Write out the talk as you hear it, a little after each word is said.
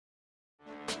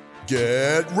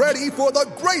Get ready for the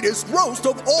greatest roast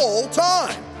of all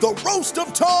time, the Roast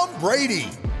of Tom Brady,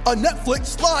 a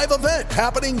Netflix live event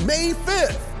happening May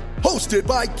 5th. Hosted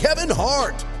by Kevin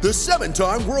Hart, the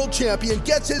 7-time world champion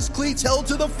gets his cleats held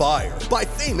to the fire by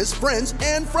famous friends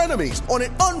and frenemies on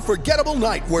an unforgettable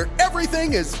night where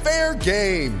everything is fair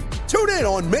game. Tune in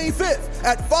on May 5th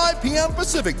at 5 p.m.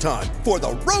 Pacific time for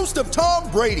the Roast of Tom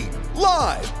Brady,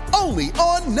 live only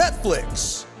on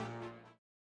Netflix.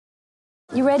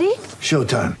 You ready?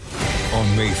 Showtime.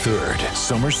 On May 3rd,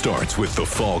 summer starts with The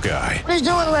Fall Guy. Let's do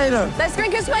it later. Let's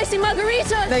drink a spicy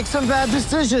margarita. Make some bad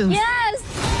decisions. Yes!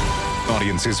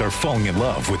 Audiences are falling in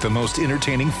love with the most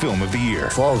entertaining film of the year.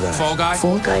 Fall Guy. Fall Guy?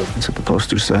 Fall Guy. That's what the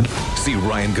poster said. See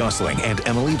Ryan Gosling and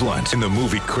Emily Blunt in the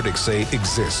movie critics say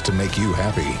exists to make you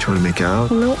happy. Trying to make it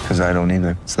out? Nope. Because I don't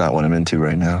either. It's not what I'm into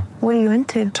right now. What are you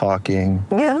into? Talking.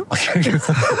 Yeah.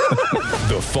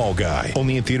 The Fall Guy.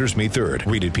 Only in theaters May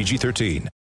 3rd. Rated PG-13.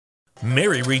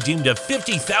 Mary redeemed a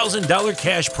 $50,000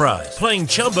 cash prize playing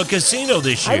Chumba Casino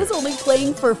this year. I was only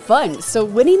playing for fun, so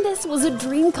winning this was a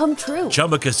dream come true.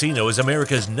 Chumba Casino is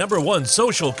America's #1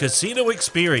 social casino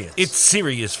experience. It's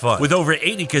serious fun. With over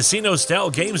 80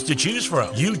 casino-style games to choose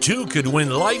from, you too could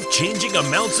win life-changing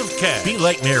amounts of cash. Be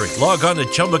like Mary. Log on to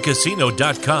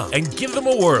ChumbaCasino.com and give them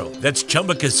a whirl. That's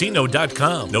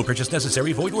ChumbaCasino.com. No purchase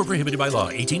necessary. Void or prohibited by law.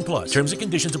 18+. Terms and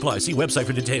conditions apply. See website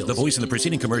for details. The voice in the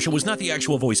preceding commercial was not the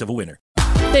actual voice of a winner.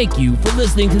 Thank you for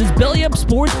listening to this Belly Up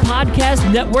Sports Podcast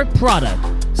Network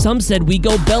product. Some said we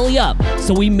go belly up,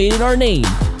 so we made it our name,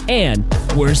 and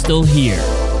we're still here.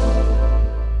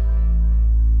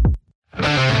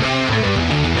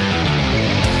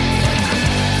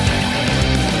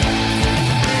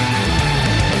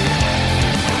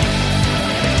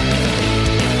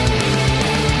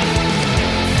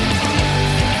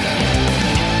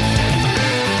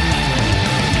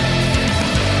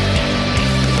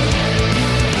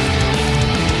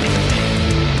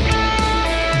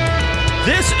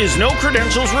 This is No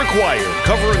Credentials Required,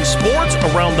 covering sports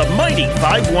around the mighty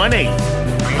 518.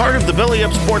 Part of the Belly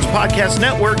Up Sports Podcast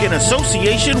Network in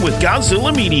association with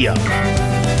Godzilla Media.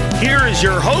 Here is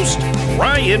your host,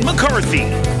 Ryan McCarthy.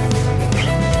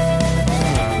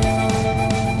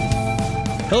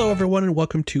 Hello, everyone, and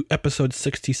welcome to episode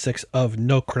 66 of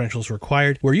No Credentials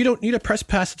Required, where you don't need a press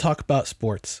pass to talk about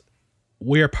sports.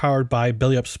 We are powered by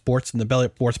Belly Up Sports and the Belly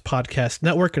Up Sports Podcast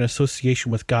Network in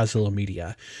association with Godzilla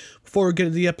Media. Before we get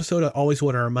into the episode, I always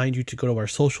want to remind you to go to our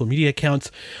social media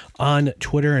accounts on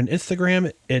Twitter and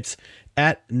Instagram. It's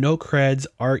at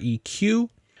NoCredsREQ,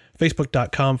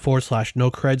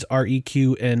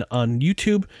 Facebook.com/NoCredsREQ, and on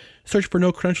YouTube, search for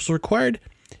No Credentials Required.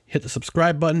 Hit the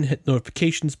subscribe button, hit the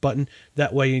notifications button.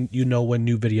 That way you know when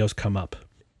new videos come up.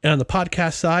 And on the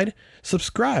podcast side,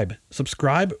 subscribe,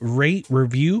 rate,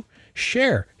 review,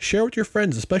 share with your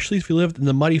friends, especially if you live in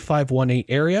the mighty 518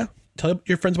 area. Tell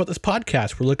your friends about this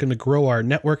podcast. We're looking to grow our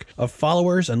network of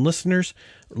followers and listeners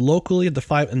locally in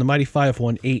the mighty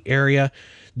 518 area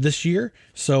this year.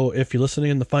 So if you're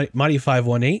listening in the mighty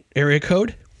 518 area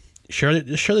code, share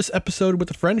this episode with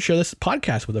a friend, share this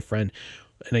podcast with a friend.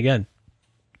 And again,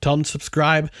 tell them to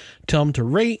subscribe, tell them to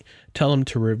rate, tell them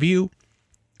to review.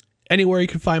 Anywhere you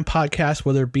can find podcasts,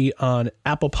 whether it be on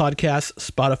Apple Podcasts,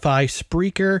 Spotify,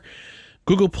 Spreaker,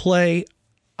 Google Play,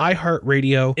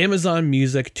 iHeartRadio, Amazon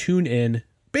Music, TuneIn,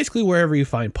 basically wherever you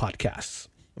find podcasts.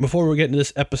 Before we get into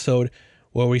this episode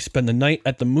where we spend the night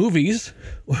at the movies,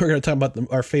 we're going to talk about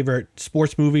our favorite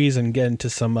sports movies and get into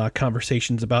some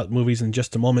conversations about movies in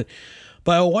just a moment.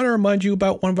 But I want to remind you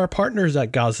about one of our partners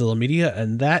at Godzilla Media,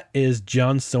 and that is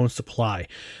Johnstone Supply.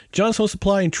 Johnstone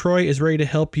Supply in Troy is ready to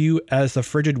help you as the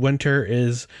frigid winter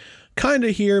is kind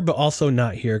of here, but also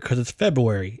not here, because it's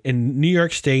February in New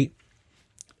York State,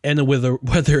 and the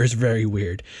weather is very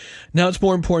weird. Now it's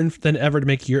more important than ever to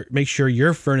make sure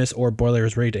your furnace or boiler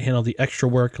is ready to handle the extra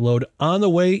workload on the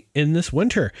way in this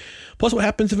winter. Plus, what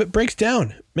happens if it breaks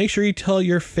down? Make sure you tell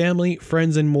your family,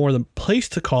 friends, and more. The place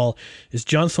to call is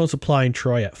Johnstone Supply in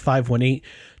Troy at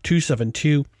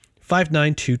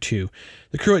 518-272-5922.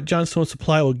 The crew at Johnstone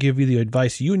Supply will give you the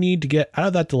advice you need to get out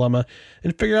of that dilemma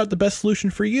and figure out the best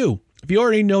solution for you. If you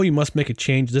already know you must make a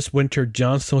change this winter,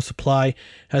 Johnstone Supply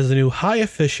has the new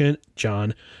high-efficient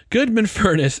John Goodman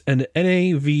furnace and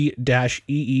NAV-EE-N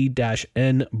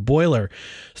boiler.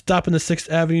 Stop in the 6th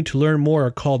Avenue to learn more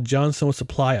or call Johnstone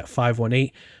Supply at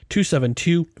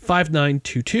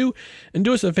 518-272-5922. And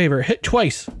do us a favor, hit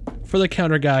twice for the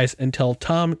counter guys and tell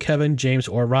Tom, Kevin, James,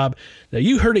 or Rob that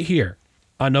you heard it here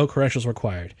on No Credentials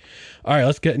Required. All right,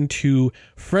 let's get into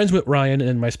Friends with Ryan,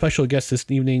 and my special guests this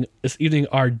evening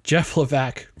are Jeff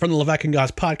Levack from the Levack and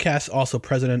Goss podcast, also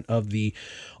president of the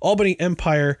Albany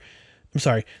Empire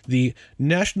the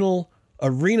National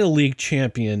Arena League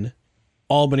champion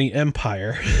Albany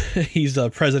Empire. He's the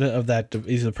president of that.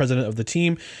 He's the president of the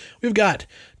team. We've got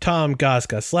Tom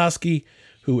Goslowski,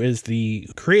 who is the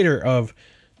creator of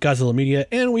Godzilla Media,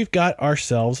 and we've got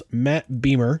ourselves Matt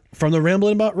Beamer from the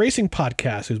Ramblin' About Racing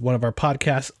podcast, who's one of our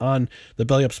podcasts on the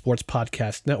Belly Up Sports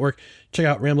Podcast Network. Check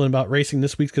out Ramblin' About Racing.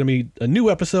 This week's going to be a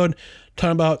new episode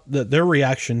talking about their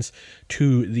reactions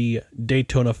to the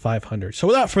Daytona 500. So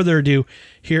without further ado,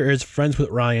 here is Friends with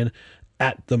Ryan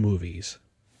at the movies.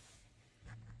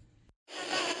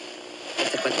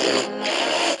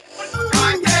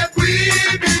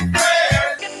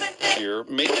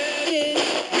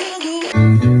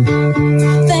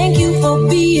 Thank you for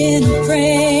being a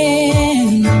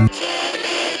friend.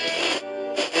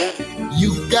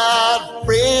 You got a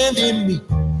friend in me.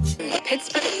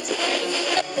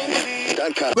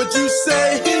 But you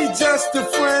say he's just a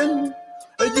friend.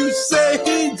 You say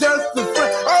he's just a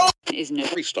friend. Oh!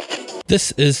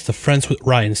 This is the Friends with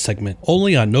Ryan segment,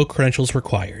 only on No Credentials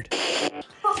Required.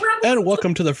 And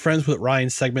welcome to the Friends with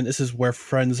Ryan segment. This is where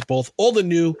friends, both old and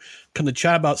new, come to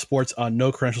chat about sports on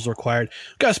No Credentials Required.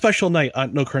 We've got a special night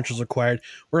on No Credentials Required.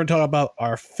 We're going to talk about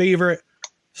our favorite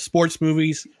sports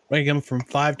movies, ranking them from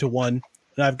 5 to 1.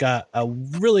 And I've got a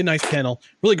really nice panel,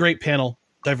 really great panel,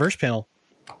 diverse panel.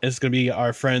 It's going to be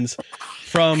our friends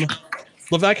from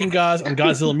Levac and Gaz on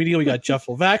Godzilla Media. We got Jeff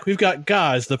Levac. We've got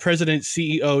Gaz, the president,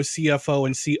 CEO, CFO,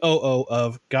 and COO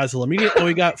of Godzilla Media. And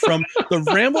we got from the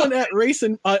Ramblin'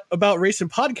 About Racing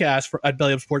podcast at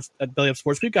Belly Up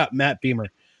Sports. We've got Matt Beamer.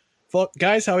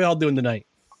 Guys, how are y'all doing tonight?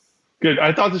 Good.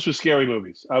 I thought this was scary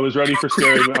movies. I was ready for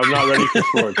scary. I'm not ready for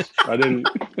sports.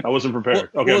 I wasn't prepared.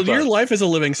 Okay. Well, your life is a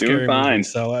living scary movie.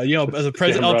 So, as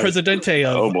a El Presidente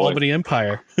of Albany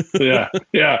Empire. Yeah.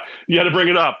 You had to bring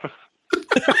it up.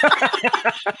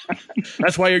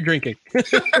 That's why you're drinking.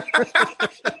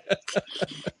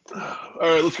 All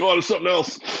right, let's go on to something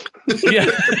else. Yeah.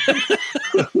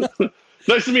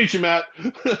 Nice to meet you, Matt.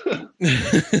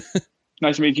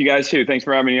 Nice to meet you guys too. Thanks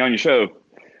for having me on your show.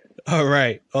 All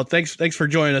right. Well, thanks for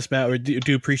joining us, Matt. We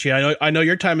do appreciate it. I know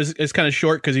your time is kind of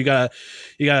short because you got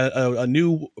a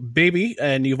new baby,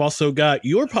 and you've also got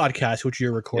your podcast, which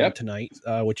you're recording tonight,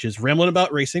 which is Ramblin'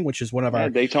 About Racing, which is one of our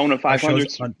Daytona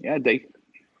 500.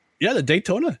 The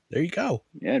Daytona. There you go.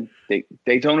 Yeah,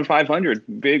 Daytona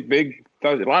 500. Big.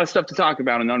 A lot of stuff to talk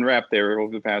about and unwrap there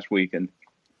over the past week. And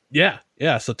yeah.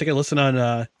 So take a listen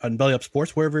on Belly Up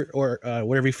Sports, wherever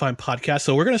you find podcasts.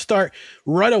 So we're going to start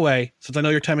right away, since I know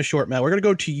your time is short, Matt. We're going to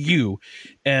go to you,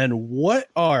 and what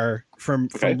are from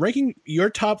ranking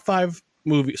your top 5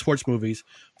 sports movies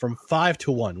from 5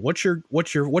 to 1?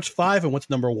 What's 5 and what's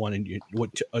number 1 and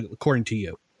according to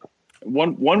you?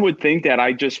 One would think that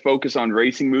I just focus on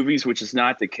racing movies, which is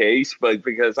not the case, but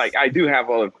because I do have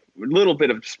a little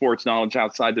bit of sports knowledge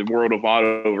outside the world of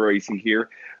auto racing here.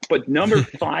 But number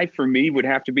 5 for me would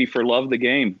have to be For Love of the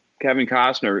Game, Kevin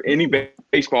Costner. Any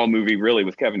baseball movie really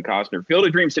with Kevin Costner. Field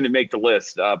of Dreams didn't make the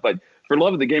list, but For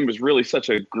Love of the Game was really such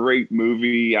a great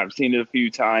movie. I've seen it a few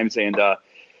times, and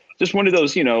just one of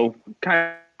those,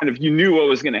 kind of you knew what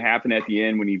was going to happen at the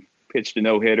end when he pitched a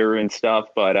no-hitter and stuff.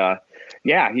 But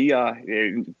he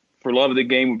For Love of the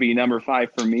Game would be number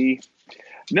 5 for me.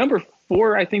 Number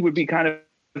 4, I think, would be kind of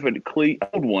an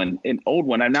old one.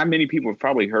 And not many people have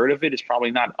probably heard of it. It's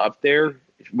probably not up there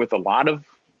with a lot of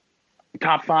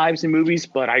top 5s in movies,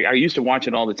 but I used to watch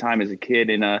it all the time as a kid.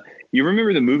 And you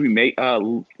remember the movie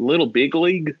Little Big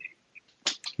League?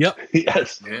 Yep.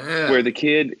 Yes. Yeah. Where this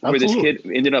kid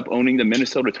ended up owning the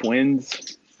Minnesota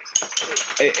Twins.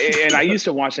 And I used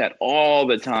to watch that all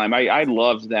the time. I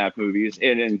loved that movie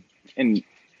and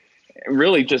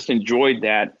really just enjoyed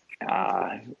that.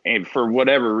 And for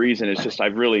whatever reason, it's just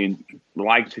I've really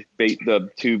liked the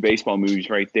 2 baseball movies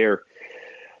right there.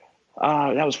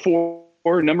 That was 4.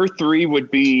 Number 3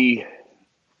 would be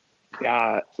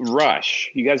Rush.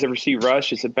 You guys ever see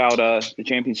Rush? It's about the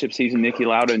championship season, Niki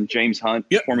Lauda and James Hunt,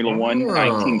 Formula One,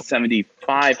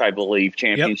 1975, I believe,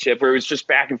 championship, where it was just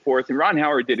back and forth. And Ron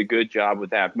Howard did a good job with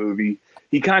that movie.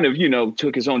 He kind of,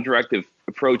 took his own directive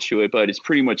approach to it, but it's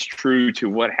pretty much true to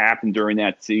what happened during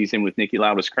that season with Niki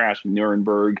Lauda's crash in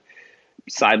Nuremberg,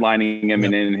 sidelining him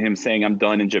and then him saying, "I'm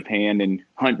done" in Japan, and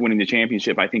Hunt winning the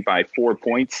championship, I think, by 4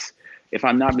 points. If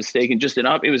I'm not mistaken,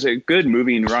 it was a good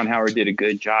movie, and Ron Howard did a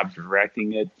good job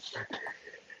directing it.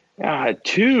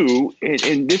 2,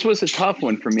 and this was a tough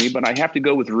one for me, but I have to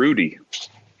go with Rudy.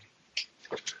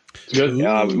 Good.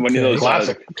 One of those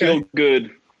classic,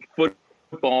 feel-good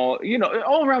football,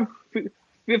 all around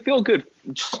feel-good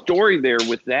story there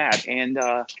with that, and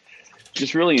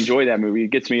just really enjoy that movie.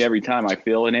 It gets me every time, I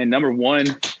feel. And then number 1,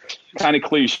 kind of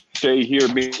cliche, say here,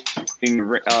 being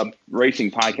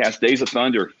racing podcast, Days of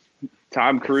Thunder,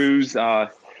 Tom Cruise,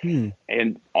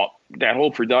 and that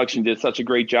whole production did such a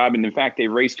great job. And in fact, they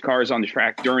raced cars on the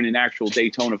track during an actual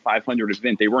Daytona 500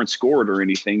 event. They weren't scored or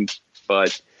anything,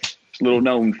 but little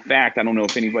known fact, I don't know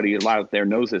if anybody out there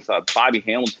knows this, Bobby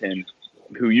Hamilton,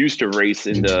 who used to race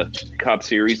in the Cup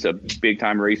Series, a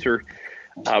big-time racer,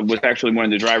 was actually one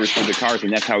of the drivers for the cars,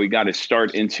 and that's how he got his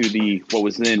start into what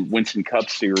was then Winston Cup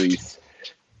Series.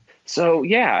 So,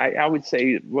 yeah, I would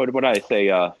say, what would I say?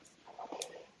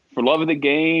 For love of the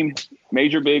game,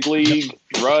 Major Big League,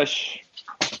 Rush,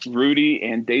 Rudy,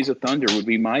 and Days of Thunder would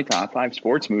be my top 5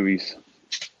 sports movies.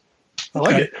 I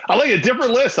like it. I like a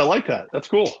different list. I like that. That's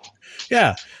cool.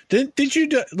 Yeah. Did you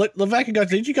Levac and Goz,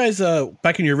 did you guys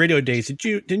back in your radio days?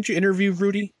 Didn't you interview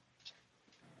Rudy?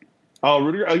 Oh,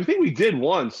 Rudy, I think we did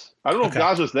once. I don't know if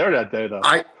Goz was there that day though.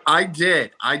 I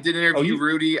did interview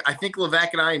Rudy. I think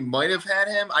Levac and I might have had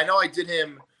him. I know I did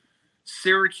him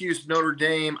Syracuse, Notre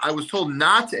Dame. I was told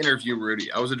not to interview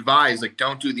Rudy. I was advised, like,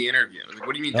 don't do the interview. I was like,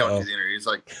 what do you mean don't do the interview? It's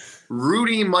like,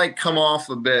 Rudy might come off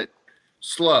a bit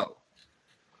slow.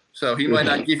 So he might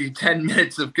not give you 10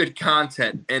 minutes of good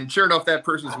content. And sure enough, that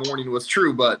person's warning was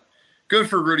true, but good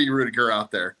for Rudy Rudiger out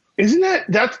there. Isn't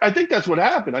I think that's what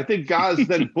happened. I think Goz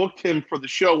then booked him for the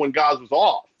show when Goz was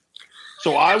off.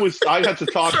 So I had to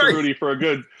talk to Rudy for a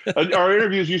good, our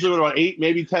interviews usually went about 8,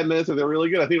 maybe 10 minutes. If they're really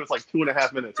good, I think it was like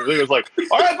 2.5 minutes. I think it was like,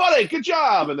 all right, buddy, good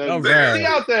job. And then see you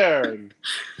out there. And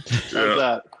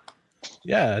that.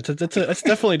 Yeah, it's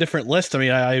definitely a different list. I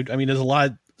mean, I mean, there's a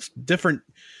lot of different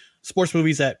sports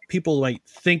movies that people might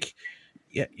think.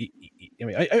 Yeah, I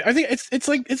mean, I think it's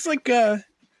like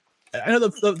I know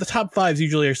the top 5s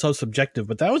usually are so subjective,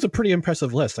 but that was a pretty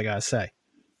impressive list. I gotta say,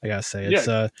 it's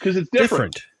because it's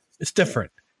different. It's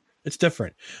different.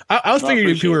 I was thinking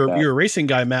if you were a racing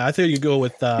guy, Matt. I thought you'd go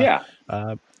with the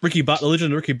legend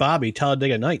of Ricky Bobby,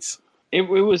 Talladega Nights. It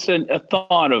was a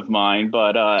thought of mine,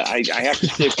 but I have to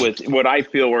stick with what I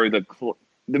feel are the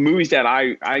movies that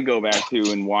I go back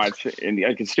to and watch, and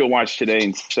I can still watch today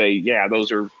and say, yeah,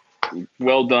 those are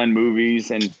well done movies.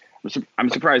 And I'm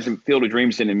surprised Field of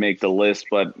Dreams didn't make the list,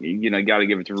 but you got to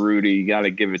give it to Rudy, you got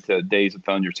to give it to Days of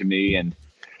Thunder to me, and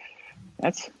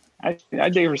that's I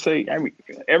dare say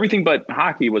everything but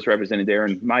hockey was represented there,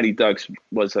 and Mighty Ducks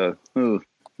was no,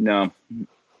 I'm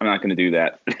not going to do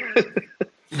that.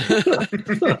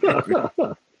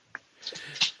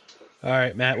 All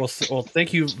right, Matt. Well,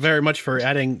 thank you very much for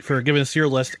giving us your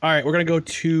list. All right, we're gonna go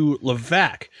to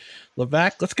Levac.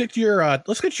 Levac, let's get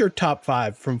your top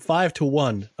 5 from 5 to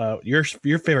 1. Your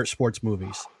favorite sports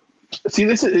movies. See,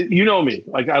 this is, me.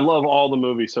 Like, I love all the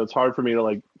movies, so it's hard for me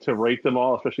to rate them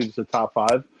all, especially just the top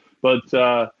 5.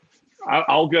 But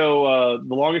I'll go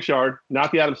The Longest Yard,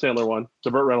 not the Adam Sandler one,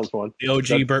 the Burt Reynolds one. The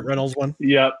OG Burt Reynolds one.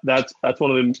 Yeah, that's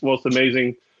one of the most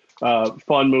amazing,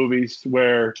 fun movies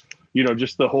where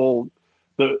just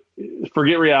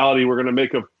forget reality. We're going to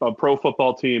make a pro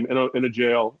football team in a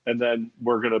jail, and then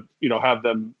we're going to have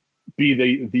them be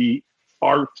the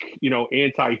arch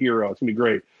anti-hero. It's gonna be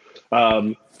great.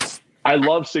 I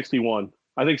love 61.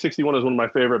 I think 61 is one of my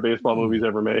favorite baseball movies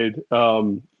ever made.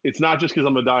 It's not just because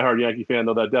I'm a diehard Yankee fan,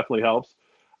 though. That definitely helps.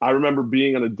 I remember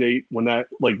being on a date when I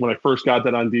first got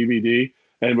that on DVD,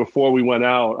 and before we went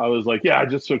out, I was like, "Yeah, I'm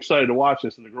just so excited to watch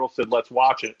this." And the girl said, "Let's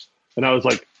watch it," and I was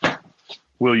like,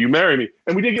 "Will you marry me?"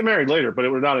 And we did get married later,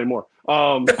 but we're not anymore.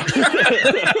 So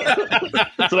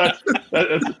that's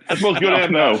both good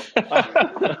and no.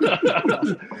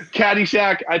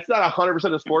 Caddyshack, it's not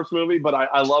 100% a sports movie, but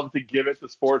I love to give it the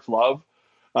sports love.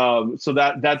 So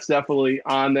that's definitely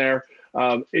on there.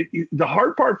 The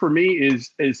hard part for me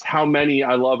is how many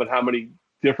I love and how many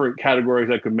different categories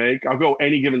I could make. I'll go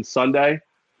Any Given Sunday,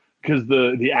 because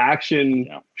the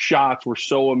action shots were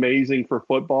so amazing for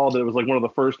football that it was like one of the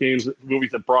first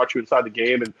movies that brought you inside the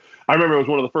game. And I remember it was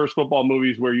one of the first football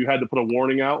movies where you had to put a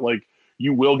warning out, like,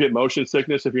 you will get motion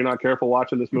sickness if you're not careful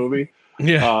watching this movie.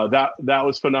 Yeah. That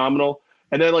was phenomenal.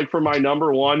 And then, like, for my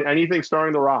number one, anything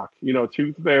starring The Rock,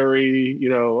 Tooth Fairy,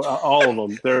 all of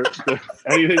them. They're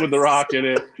anything with The Rock in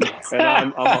it. And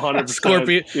I'm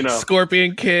 100%.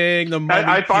 Scorpion King, the Mummy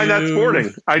I find that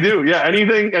sporting. I do. Yeah.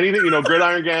 Anything,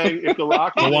 Gridiron Gang, if The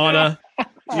Rock. Moana.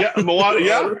 Yeah. Moana.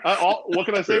 Yeah. What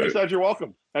can I say besides you're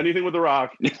welcome? Anything with The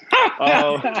Rock.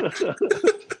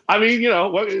 I mean,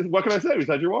 what can I say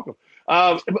besides you're welcome?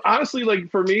 Honestly,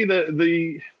 like, for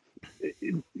me,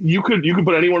 you could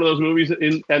put any one of those movies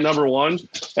in at number one,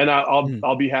 and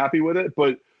I'll be happy with it.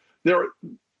 But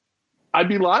I'd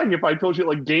be lying if I told you,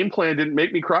 like, Game Plan didn't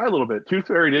make me cry a little bit. Tooth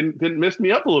Fairy didn't mess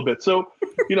me up a little bit. So,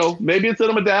 maybe it's that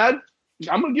I'm a dad.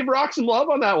 I'm gonna give Rock some love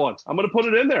on that one. I'm gonna put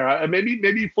it in there. Maybe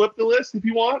you flip the list if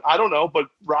you want. I don't know, but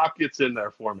Rock gets in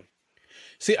there for me.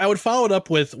 See, I would follow it up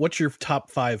with what's your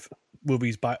top 5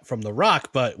 movies from The Rock,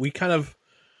 but we kind of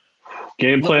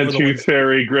Game Plan, Tooth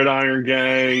Fairy, Gridiron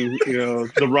Gang,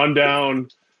 The Rundown.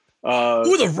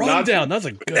 The Rundown. That's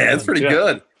a good. That's pretty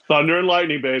good. Thunder and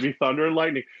Lightning, baby. Thunder and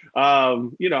Lightning.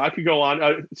 I could go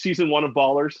on. Season 1 of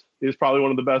Ballers is probably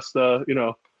one of the best,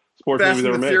 sports movies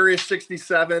ever made. Furious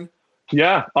 67.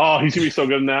 Yeah. Oh, he's gonna be so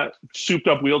good in that. Souped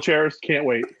up wheelchairs. Can't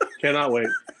wait. Cannot wait.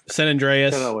 San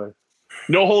Andreas. Cannot wait.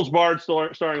 No Holds Barred,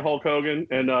 starring Hulk Hogan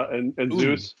and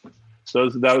Zeus. So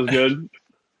that was good.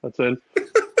 That's in.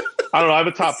 I don't know. I have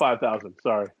a top 5,000.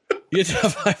 Sorry. You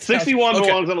have 5,000. 61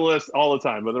 belongs on the list all the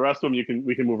time, but the rest of them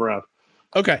we can move around.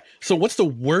 Okay. So what's the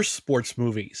worst sports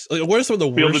movies? What are some of the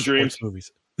worst sports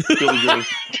movies? Field of Dreams.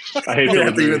 I hate Field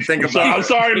of Dreams. I'm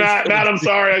sorry, Matt. Matt, I'm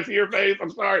sorry. I see your face.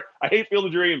 I'm sorry. I hate Field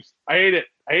of Dreams. I hate it.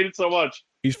 I hate it so much.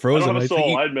 He's frozen. I don't have a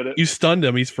soul. I admit it. You stunned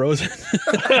him. He's frozen.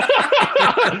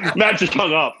 Matt just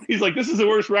hung up. He's like, this is the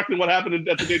worst wreck than what happened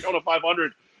at the Daytona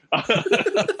 500.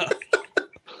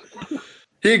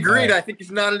 He agreed. Right. I think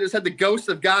he's nodded his head. The ghosts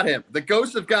have got him. The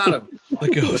ghosts have got him. The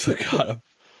ghosts have got him.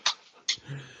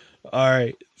 All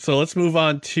right. So let's move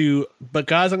on but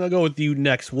guys, I'm going to go with you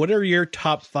next. What are your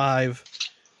top 5?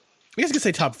 I guess you could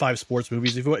say top 5 sports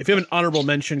movies. If you have an honorable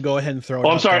mention, go ahead and throw it.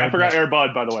 I'm sorry. I forgot Air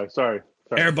Bud, by the way. Sorry.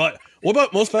 Air Bud. What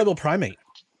about Most Valuable Primate?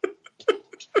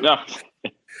 No.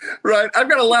 Right. I've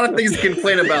got a lot of things to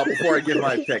complain about before I give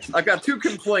my picks. I've got 2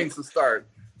 complaints to start.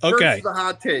 Okay. First is a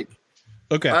hot take.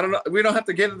 Okay. I don't know. We don't have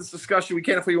to get into this discussion. We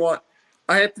can if we want.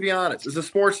 I have to be honest. As a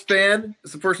sports fan,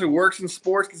 as a person who works in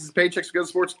sports, gets his paychecks to go to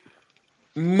sports,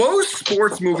 most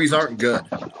sports movies aren't good.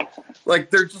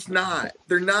 Like, they're just not.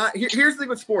 They're not. Here's the thing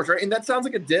with sports, right? And that sounds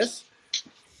like a diss.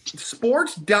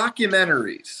 Sports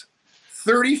documentaries,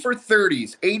 30 for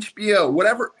 30s, HBO,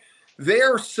 whatever, they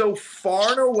are so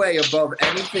far and away above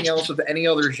anything else of any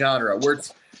other genre. Where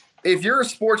if you're a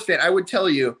sports fan, I would tell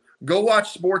you, go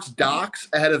watch sports docs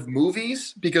ahead of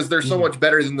movies because they're so much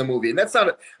better than the movie. And that's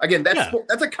not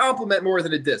that's a compliment more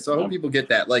than a diss. So I hope people get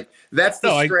that. Like, that's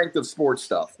the strength of sports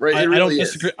stuff, right? I don't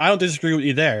disagree. I don't disagree with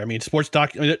you there. I mean,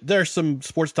 there are some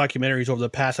sports documentaries over the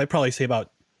past, I'd probably say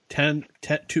about 1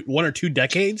 or 2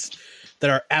 decades that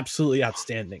are absolutely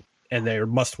outstanding and they're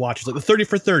must watches. Like the 30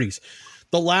 for 30s,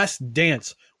 The Last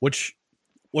Dance, which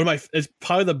is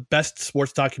probably the best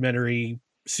sports documentary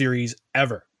series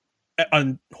ever.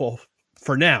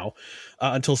 For now,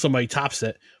 until somebody tops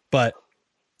it, but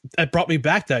it brought me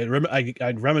back. That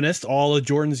I reminisced all of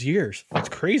Jordan's years. It's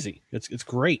crazy. It's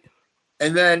great.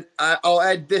 And then I'll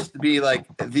add this to be like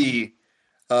the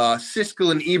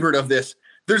Siskel and Ebert of this.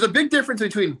 There's a big difference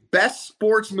between best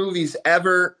sports movies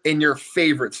ever and your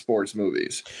favorite sports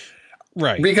movies,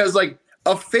 right? Because like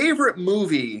a favorite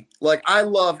movie, like I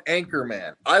love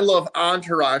Anchorman, I love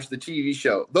Entourage, the TV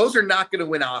show. Those are not going to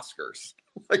win Oscars.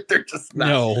 Like, they're just not.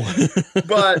 No.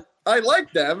 But I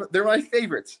like them. They're my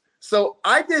favorites. So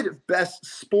I did best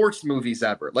sports movies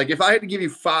ever. Like, if I had to give you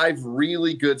 5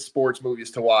 really good sports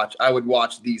movies to watch, I would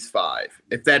watch these 5.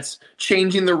 If that's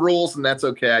changing the rules, then that's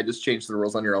okay. I just changed the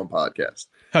rules on your own podcast.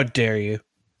 How dare you?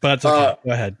 But that's okay.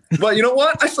 Go ahead. But you know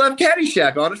what? I still have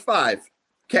Caddyshack on at 5.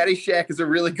 Caddyshack is a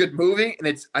really good movie, and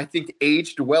it's, I think,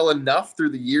 aged well enough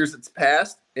through the years it's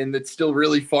passed, and it's still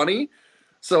really funny.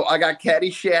 So I got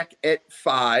Caddyshack at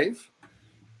 5.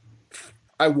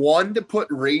 I wanted to put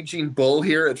Raging Bull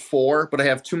here at 4, but I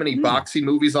have too many boxing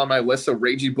movies on my list, so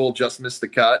Raging Bull just missed the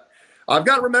cut. I've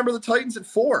got Remember the Titans at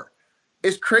 4.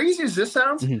 As crazy as this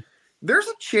sounds, there's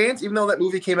a chance, even though that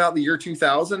movie came out in the year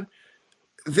 2000,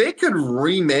 they could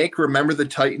remake Remember the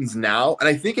Titans now, and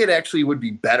I think it actually would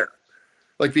be better.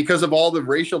 Like, because of all the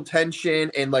racial tension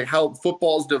and like how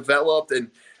football's developed, and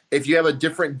if you have a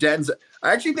different Denzel,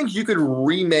 I actually think you could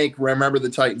remake Remember the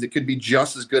Titans. It could be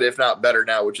just as good, if not better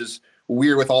now, which is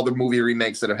weird with all the movie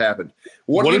remakes that have happened.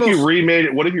 What if you remade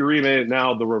it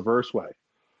now the reverse way,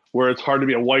 where it's hard to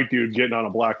be a white dude getting on a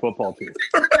black football team?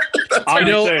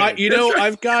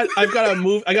 I've got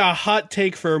a hot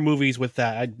take for movies with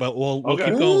that, but we'll keep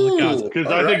going with Gaza. Because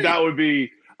I think that would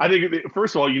be. I think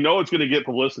first of all, it's going to get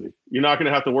publicity. You're not going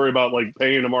to have to worry about like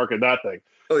paying to market that thing.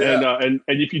 Oh, yeah. And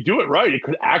if you do it right, it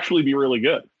could actually be really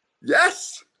good.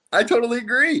 Yes, I totally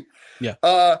agree. Yeah.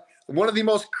 One of the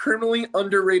most criminally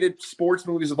underrated sports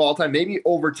movies of all time, maybe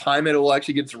over time it will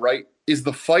actually get right, is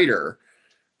The Fighter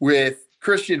with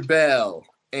Christian Bale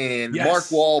and Mark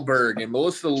Wahlberg and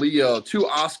Melissa Leo, 2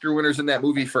 Oscar winners in that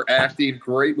movie for acting.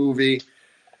 Great movie.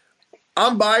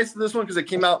 I'm biased to this one because it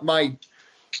came out my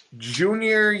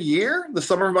junior year, the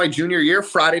summer of my junior year,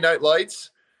 Friday Night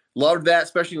Lights. Loved that,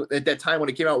 especially at that time when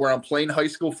it came out where I'm playing high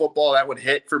school football. That would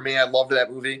hit for me. I loved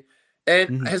that movie.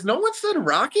 And has no one said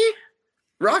Rocky?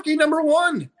 Rocky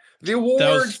 #1. The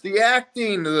awards, the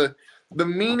acting, the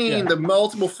meaning, the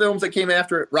multiple films that came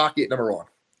after it. Rocky at #1.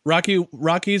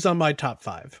 Rocky's on my top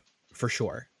 5 for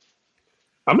sure.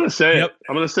 I'm going to say it.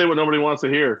 I'm going to say what nobody wants to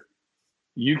hear.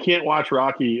 You can't watch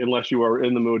Rocky unless you are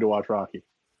in the mood to watch Rocky.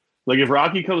 Like if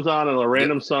Rocky comes on a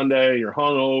random Sunday, you're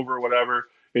hungover, whatever,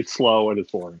 it's slow and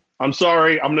it's boring. I'm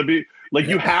sorry. I'm going to be like,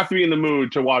 you have to be in the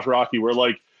mood to watch Rocky. Where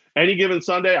like any given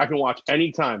Sunday, I can watch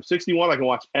anytime. 61, I can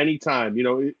watch anytime. You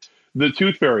know, the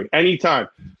Tooth Fairy, anytime.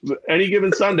 Any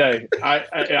given Sunday,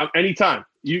 I anytime.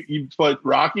 But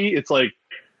Rocky, it's like,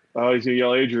 oh, he's going to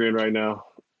yell Adrian right now.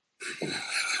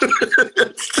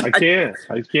 I can't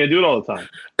do it all the time.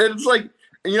 And it's like,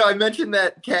 you know, I mentioned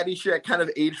that Caddyshack kind of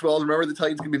aged well. Remember the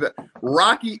Titans can be better.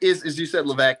 Rocky is, as you said,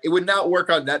 Levac, it would not work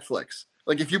on Netflix.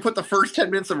 Like if you put the first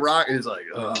 10 minutes of Rocky, it's like,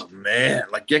 oh man,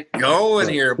 like get going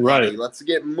here, buddy. Right. Let's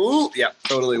get moved. Yeah,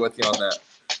 totally with you on that.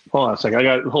 Hold on a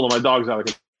second. Hold on, my dog's out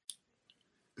of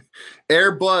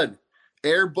Air Bud.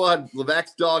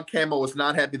 Levac's dog Camo was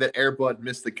not happy that Air Bud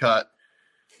missed the cut.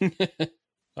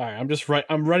 All right,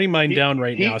 I'm writing mine down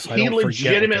right now. So he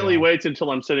legitimately waits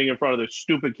until I'm sitting in front of this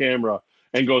stupid camera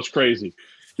and goes crazy.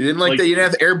 You didn't like that you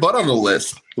didn't have Air Bud on the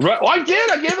list. Right. Well, I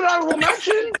did. I gave it honorable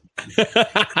mention.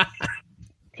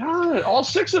 God, all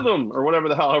 6 of them, or whatever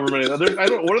the hell, however many. What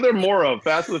are there more of?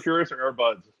 Fast and the Furious or Air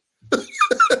Buds?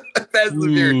 Fast and the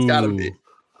Furious gotta be.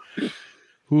 I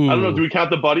don't know. Do we count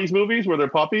the Buddies movies where they're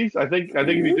puppies? I think if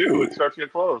you do, it starts to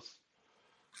get close.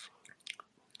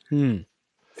 It's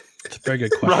a very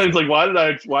good question. Ryan's like, why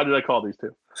did I call these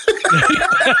 2?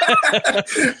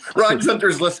 Ryan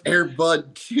Hunter's list, Air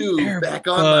Bud 2 back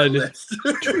on my list.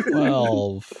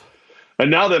 12. And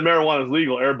now that marijuana is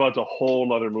legal, Air Bud's a whole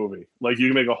nother movie. Like you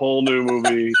can make a whole new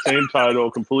movie, same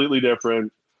title, completely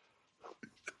different.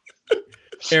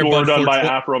 Score done by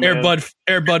Afro Man.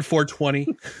 Air Bud 420.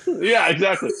 Yeah,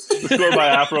 exactly. The score by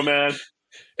Afro Man.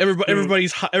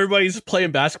 Everybody's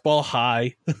playing basketball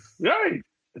high. Right.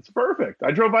 It's perfect.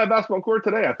 I drove by a basketball court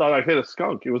today. I thought I hit a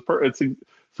skunk. It was it's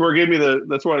where it gave me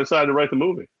that's where I decided to write the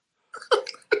movie.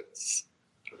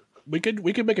 We could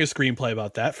make a screenplay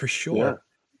about that for sure. Yeah.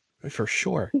 For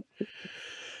sure.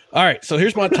 All right, so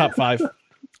here's my top 5.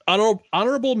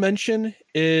 Honorable mention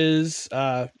is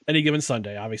Any Given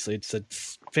Sunday. Obviously, it's a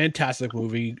fantastic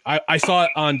movie. I saw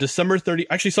it on December 30.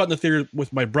 Actually, saw it in the theater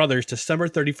with my brothers, December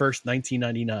 31st,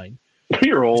 1999.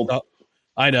 You're old.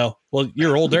 I know. Well,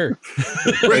 you're older.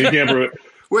 You can't prove it.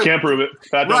 Can't prove it.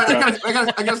 Right, I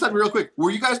gotta stop real quick. Were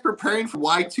you guys preparing for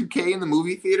Y2K in the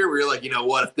movie theater? Where you're like, you know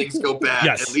what, if things go bad,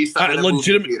 yes. At least I'm in the movie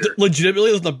theater. Legitimately,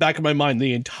 it was in the back of my mind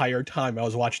the entire time I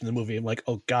was watching the movie. I'm like,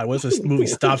 oh god, what if this movie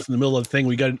stops in the middle of the thing?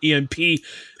 We got an EMP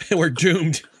and we're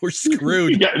doomed. We're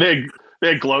screwed. Yeah, they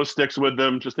had glow sticks with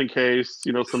them just in case,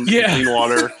 some clean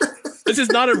water. This is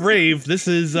not a rave. This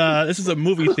is a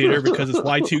movie theater because it's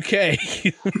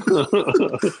Y2K.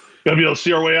 Gotta be able to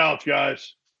see our way out,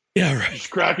 guys. Yeah, right.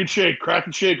 Just crack and shake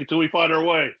until we find our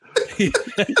way.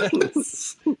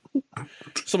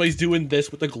 Somebody's doing this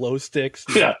with the glow sticks.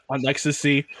 Yeah, on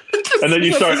ecstasy. And then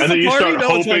you start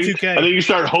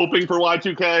hoping for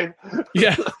Y2K.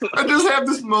 Yeah. I just have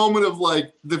this moment of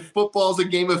like the football's a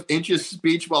game of inches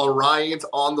speech while Ryan's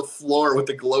on the floor with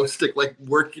the glow stick, like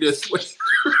working his switch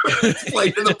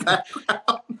playing in the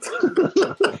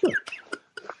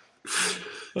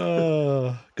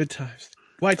background. Good times.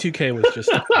 Y2K was just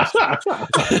all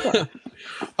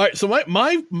right. So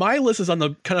my list is on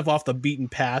the kind of off the beaten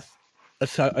path.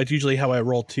 That's usually how I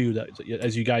roll too,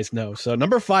 as you guys know. So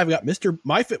number 5, we got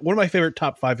one of my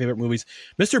top 5 favorite movies,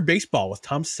 Mr. Baseball with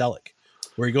Tom Selleck,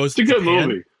 where he goes. It's a good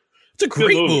movie. It's a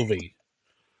great movie.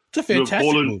 It's a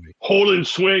fantastic movie. Hold and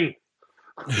swing.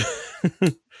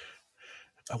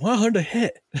 I want her to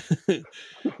hit.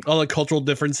 All the cultural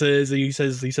differences. He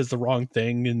says the wrong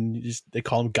thing, and they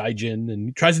call him Gaijin, and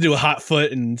he tries to do a hot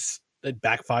foot, and it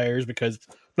backfires because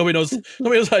nobody knows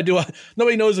how to do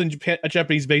nobody knows in Japan,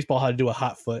 Japanese baseball how to do a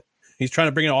hot foot. He's trying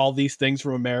to bring in all these things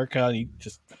from America, and he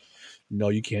just no,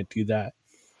 you can't do that.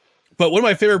 But one of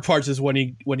my favorite parts is when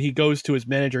he goes to his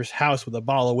manager's house with a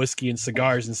bottle of whiskey and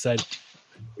cigars and said,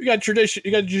 You got tradition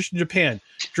in Japan.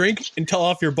 Drink and tell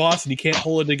off your boss, and you can't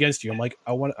hold it against you. I'm like,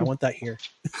 I want that here.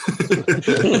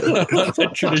 I want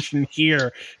that tradition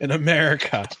here in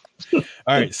America. All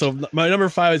right, so my number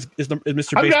 5 is Mr.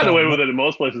 Baseball. I've gotten away with it in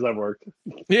most places I've worked.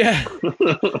 Yeah,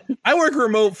 I work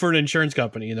remote for an insurance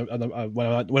company, and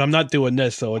when I'm not doing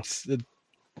this, so it's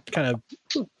kind of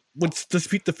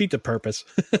defeat the purpose.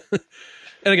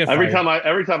 And I get every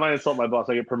fired. time I insult my boss,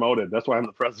 I get promoted. That's why I'm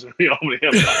the president of the Albany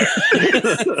Empire.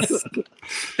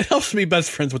 It helps me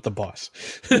best friends with the boss.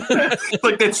 It's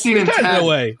like that scene in Ted. No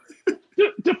way.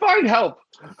 Define help.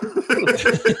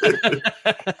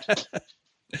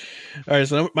 All right,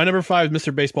 so my number 5 is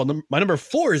Mr. Baseball. My number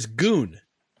 4 is Goon.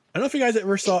 I don't know if you guys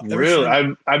ever saw.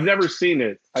 Really, I've never seen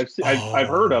it. I've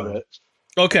heard of it.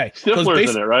 Okay,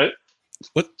 Stifler's in it, right?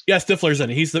 Yeah, Stifler's in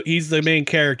it. He's the main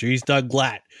character. He's Doug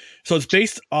Glatt. So it's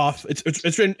based off.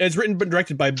 It's written and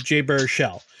directed by Jay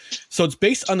Baruchel. So it's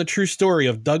based on the true story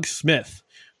of Doug Smith,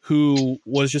 who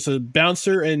was just a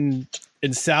bouncer in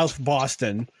South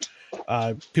Boston.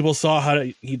 People saw how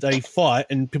he fought,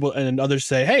 and others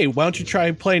say, "Hey, why don't you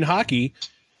try playing hockey?"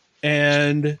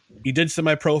 And he did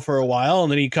semi-pro for a while,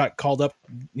 and then he got called up.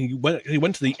 He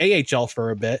went to the AHL for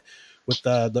a bit with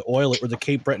the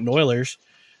Cape Breton Oilers,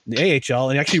 in the AHL,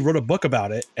 and he actually wrote a book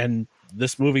about it. And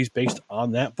this movie's based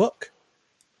on that book.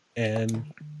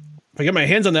 And if I get my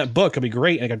hands on that book, it'll be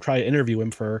great. And I can try to interview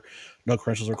him for No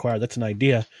Credentials Required. That's an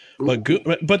idea.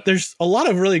 But there's a lot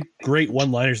of really great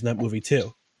one-liners in that movie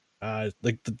too.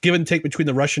 Like the give and take between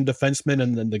the Russian defenseman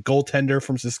and then the goaltender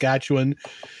from Saskatchewan.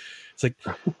 It's like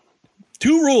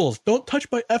 2 rules: don't touch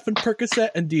my effing Percocet,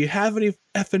 and do you have any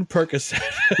effing Percocet?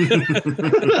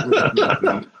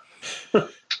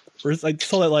 I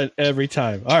tell that line every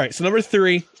time. All right, so number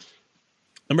 3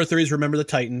 is Remember the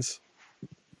Titans.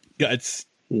 Yeah, it's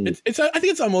I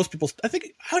think it's on most people's. I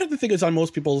would think it's on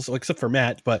most people's, except for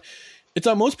Matt, but it's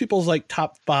on most people's like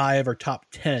top 5 or top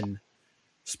 10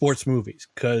 sports movies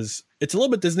because it's a little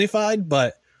bit Disney-fied,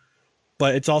 but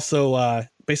it's also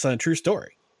based on a true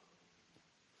story.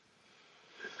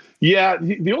 Yeah,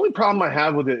 the only problem I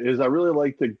have with it is I really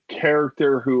like the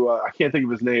character who I can't think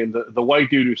of his name, the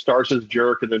white dude who starts as a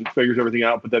jerk and then figures everything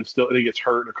out, but then he gets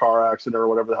hurt in a car accident or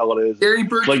whatever the hell it is. Gary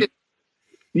Burke.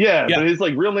 Yeah, but his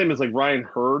real name is Ryan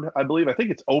Hurd, I believe. I think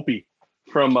it's Opie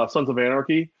from Sons of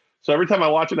Anarchy. So every time I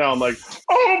watch it now, I'm like,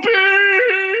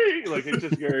 Opie! Like it's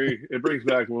just Gary. It brings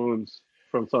back wounds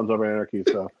from Sons of Anarchy.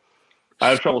 So I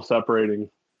have trouble separating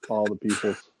all the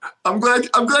peoples. I'm glad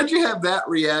you have that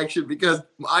reaction because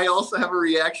I also have a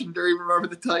reaction during Remember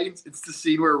the Titans. It's the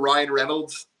scene where Ryan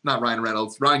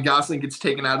Gosling gets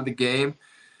taken out of the game,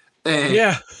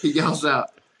 and he yells out,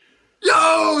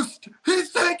 "Yost,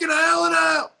 he's taking Allen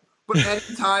out!" But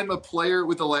anytime a player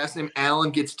with the last name Allen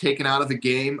gets taken out of the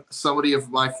game, somebody of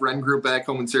my friend group back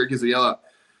home in Syracuse will yell out,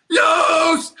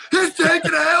 "Yost, he's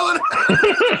taking Allen out!"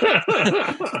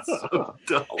 So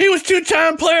dumb. He was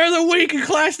 2-time player of the week in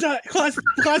class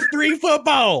 3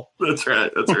 football. That's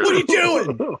right. What are you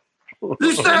doing?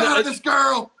 You stay out of this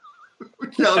girl.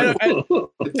 And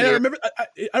I remember, I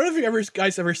don't know if you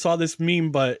guys ever saw this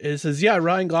meme, but it says,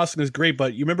 Ryan Gosling is great,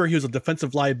 but you remember he was a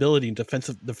defensive liability in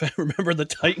Remember the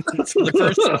Titans for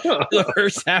the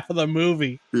first half of the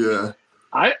movie. Yeah.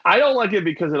 I don't like it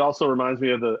because it also reminds me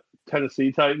of the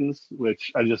Tennessee Titans,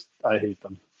 which I hate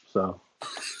them. So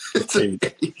just hate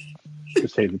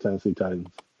the Tennessee Titans.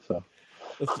 So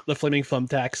the flaming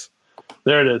thumbtacks.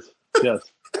 There it is.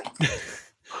 Yes.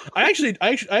 I actually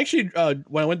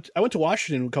when I went to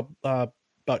Washington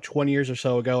about 20 years or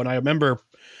so ago, and I remember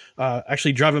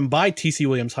actually driving by TC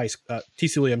Williams High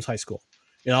School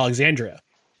in Alexandria.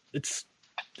 I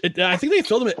think they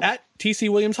filmed it at TC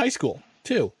Williams High School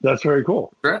too. That's very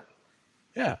cool. Right?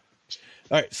 Yeah.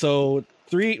 All right. So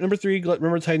number 3,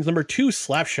 Remember the Titans. Number 2,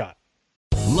 Slapshot.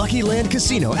 Lucky Land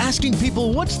Casino, asking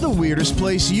people, what's the weirdest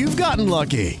place you've gotten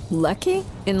lucky? Lucky?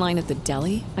 In line at the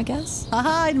deli, I guess?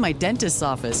 Aha, in my dentist's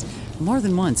office. More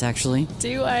than once, actually.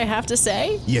 Do I have to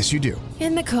say? Yes, you do.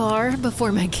 In the car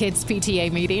before my kids'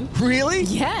 PTA meeting. Really?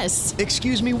 Yes.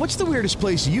 Excuse me, what's the weirdest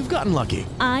place you've gotten lucky?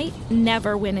 I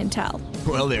never win and tell.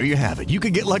 Well, there you have it. You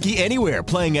can get lucky anywhere,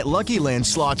 playing at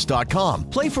LuckyLandSlots.com.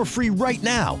 Play for free right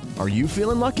now. Are you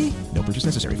feeling lucky? No purchase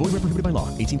necessary. Void where prohibited by law.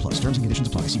 18+. Terms and conditions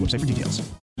apply. See website for details.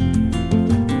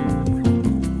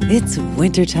 It's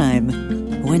wintertime.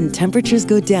 When temperatures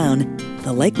go down,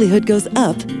 the likelihood goes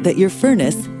up that your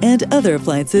furnace and other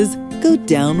appliances go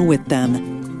down with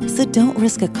them. So don't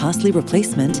risk a costly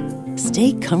replacement.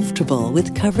 Stay comfortable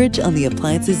with coverage on the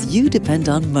appliances you depend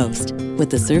on most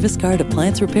with the Service Guard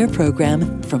Appliance Repair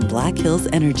Program from Black Hills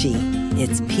Energy.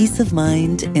 It's peace of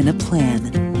mind in a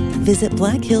plan. Visit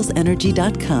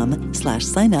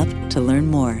blackhillsenergy.com/sign up to learn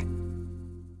more.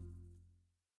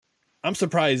 I'm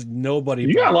surprised nobody.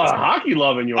 You got a lot of hockey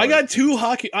love in yours. I got 2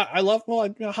 hockey. I'm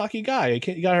a hockey guy. You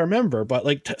got to remember, but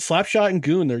like Slapshot and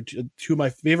Goon, they're 2 of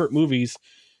my favorite movies,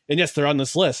 and yes, they're on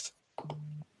this list.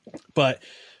 But I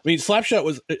mean,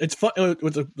 Slapshot it's fun.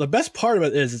 The best part of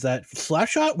it is that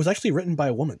Slapshot was actually written by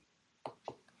a woman.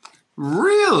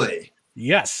 Really?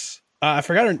 Yes. I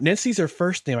forgot her. Nancy's her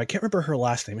first name. I can't remember her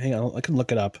last name. Hang on, I can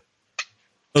look it up.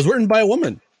 It was written by a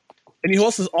woman. And who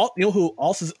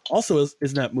also is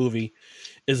in that movie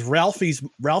is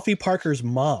Ralphie Parker's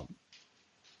mom.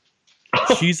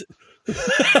 She's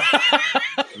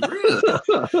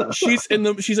she's in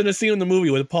a scene in the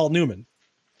movie with Paul Newman.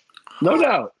 No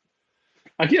doubt.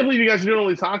 I can't believe you guys are doing all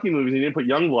these hockey movies and you didn't put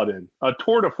Youngblood in. A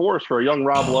tour de force for a young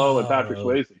Rob Lowe and Patrick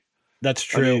Swayze. That's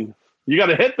true. I mean, you got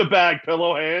to hit the bag,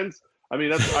 pillow hands. I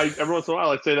mean, every once in a while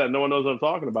I say that, no one knows what I'm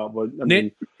talking about. But I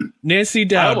mean, Nancy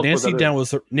Dowd. Nancy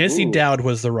Dowd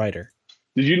was the writer.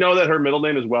 Did you know that her middle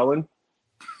name is Wellen?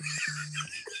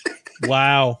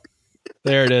 Wow,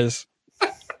 there it is.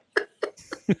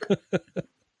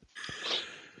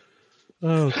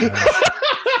 Oh God.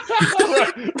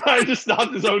 Ryan just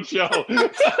stopped his own show.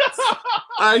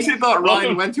 I actually thought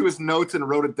Ryan went to his notes and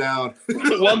wrote it down.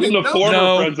 Welcome to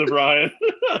former friends of Ryan.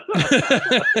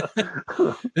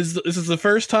 This is the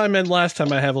first time and last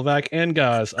time I have Levac and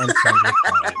Gaz on Friends with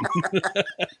Ryan.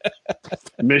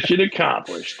 Mission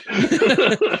accomplished.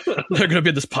 They're going to be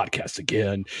on this podcast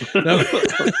again. No.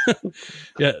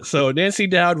 Yeah. So Nancy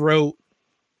Dowd wrote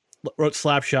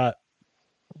Slapshot,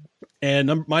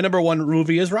 and my number one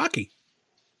movie is Rocky.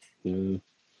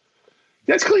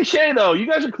 That's cliche, though. You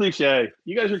guys are cliche.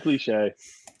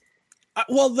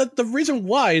 Well, the reason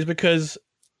why is because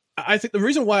I think the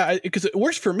reason why because it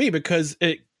works for me because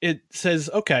it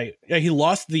says, okay, yeah, he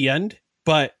lost the end,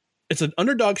 but it's an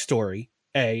underdog story,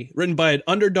 A, written by an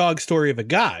underdog story of a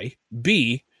guy,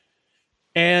 B,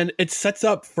 and it sets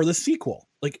up for the sequel.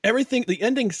 Like everything, the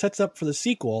ending sets up for the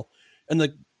sequel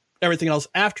and everything else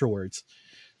afterwards.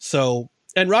 So,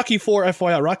 and Rocky IV,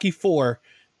 FYI, Rocky IV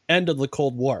ended the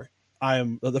Cold War. I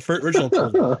am the original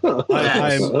Cold War.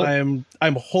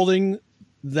 I'm holding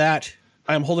that.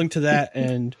 I'm holding to that.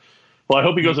 And well, I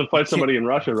hope he goes and fights somebody in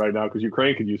Russia right now because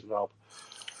Ukraine could use some help.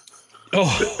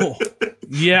 Oh,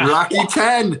 yeah. Rocky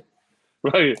 10.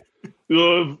 Right.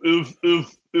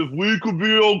 If we could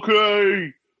be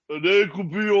okay, they could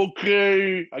be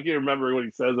okay. I can't remember what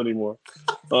he says anymore.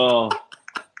 Oh.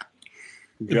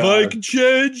 God. If I can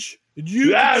change, and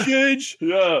you can change.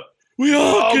 Yeah. We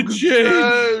all can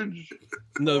change.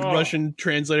 And the Russian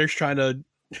translator's trying to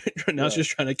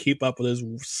keep up with his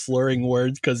slurring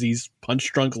words because he's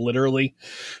punch drunk literally.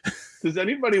 Does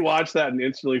anybody watch that and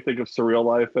instantly think of Surreal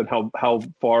Life and how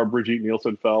far Brigitte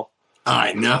Nielsen fell?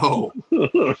 I know.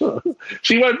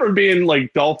 She went from being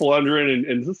like Dolph Lundgren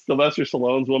and Sylvester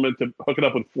Stallone's woman to hooking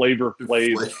up with Flavor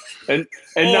Flav, and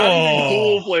not even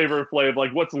cool Flavor Flav,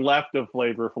 like what's left of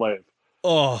Flavor Flav.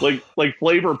 Oh, like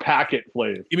Flavor Packet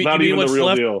Flav. Not even the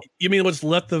real deal. You mean what's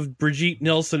left of Brigitte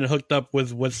Nielsen hooked up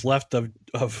with what's left of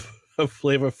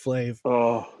Flavor Flav?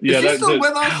 Oh, yeah. Is he still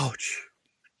with us? Ouch.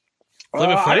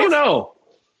 I don't know.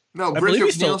 No,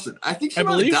 Brigitte Nielsen. I think she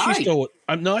might have died. She's still.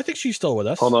 No, I think she's still with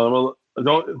us. Hold on.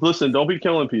 Don't be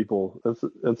killing people.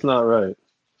 That's not right.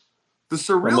 The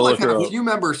Surreal Life had a few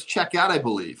members check out, I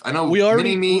believe. I know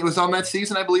Mini-Me was on that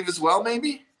season, I believe, as well,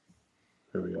 maybe?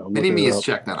 Here we go. Mini-Me is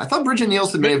checked out. I thought Brigitte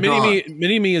Nielsen may have gone.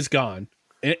 Mini-Me is gone.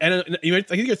 And I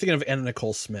think you're thinking of Anna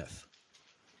Nicole Smith.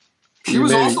 She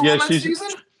was also on that season?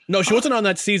 No, she wasn't on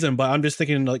that season, but I'm just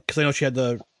thinking, like, because I know she had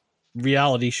the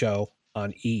reality show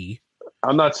on E!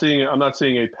 I'm not seeing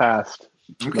a past.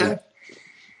 Okay.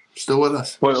 Still with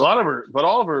us. But all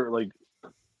of her, like,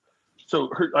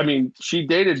 so she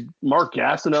dated Mark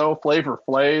Gastineau, Flavor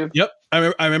Flav. Yep. I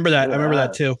remember that. Yeah. I remember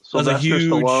that too.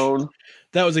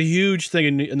 That was a huge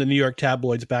thing in the New York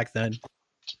tabloids back then.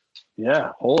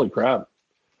 Yeah. Holy crap.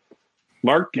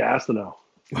 Mark Gastineau.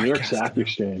 New York Stock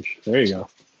Exchange. There you go.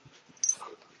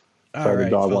 Sorry,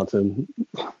 the dog wants in.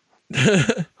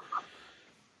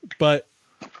 But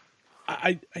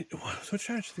I was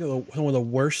trying to think of one of the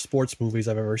worst sports movies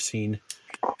I've ever seen.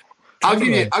 I'll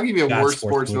give you a worst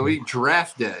sports movie.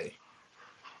 Draft Day.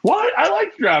 What? I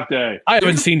like Draft Day. I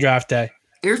haven't seen Draft Day.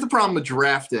 Here's the problem with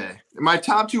Draft Day. My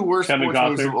top two worst sports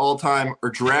movies of all time are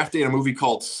Draft Day and a movie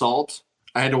called Salt.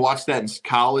 I had to watch that in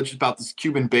college about this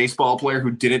Cuban baseball player who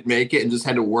didn't make it and just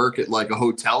had to work at like a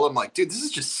hotel. I'm like, dude, this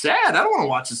is just sad. I don't want to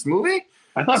watch this movie.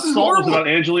 I thought Salt was about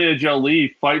Angelina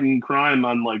Jolie fighting crime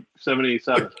on like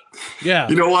 787. Yeah.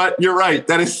 You know what? You're right.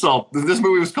 That is Salt. This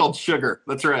movie was called Sugar.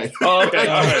 That's right. Oh, okay.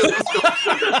 All right.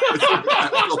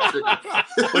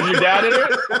 Was your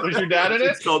dad in it?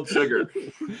 It's called Sugar.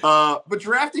 But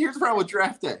Draft Day, here's the problem with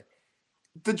Draft Day.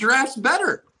 The draft's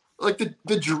better. Like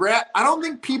the draft, I don't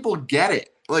think people get it.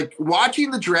 Like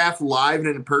watching the draft live and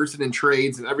in person and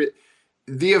trades and everything.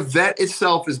 The event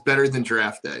itself is better than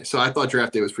Draft Day. So I thought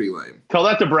Draft Day was pretty lame. Tell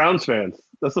that to Browns fans.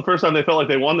 That's the first time they felt like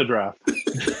they won the draft.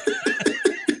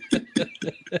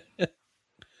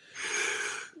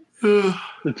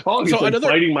 The dog is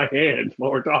biting my hand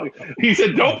while we're talking. He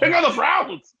said, "Don't pick on the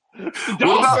Browns."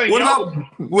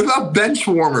 What about Bench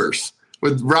Warmers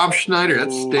with Rob Schneider?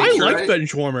 That's I like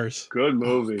Bench Warmers. Good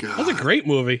movie. That's a great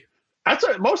movie. That's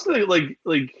mostly like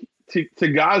to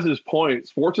Gaz's point.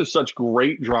 Sports is such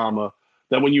great drama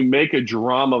that when you make a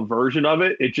drama version of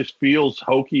it, it just feels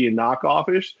hokey and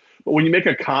knockoff-ish. But when you make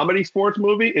a comedy sports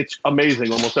movie, it's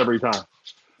amazing almost every time.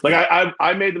 Like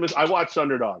I made the I watched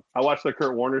Underdog. I watched the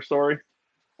Kurt Warner story,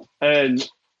 and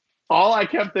all I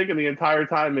kept thinking the entire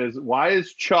time is, why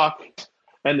is Chuck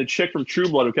and the chick from True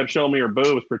Blood who kept showing me her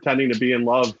boobs pretending to be in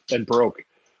love and broke?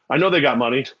 I know they got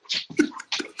money.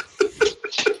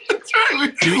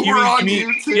 We're on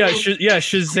YouTube. Yeah,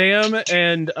 Shazam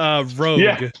and Rogue.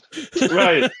 Yeah,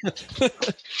 right.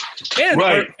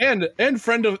 and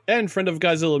friend of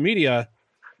Godzilla Media,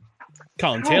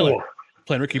 Colin Taylor,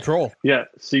 playing Ricky Prohl. Yeah,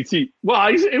 CT. Well,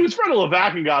 it was friend of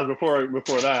Levac and guys before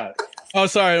that. Oh,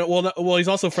 sorry. Well, he's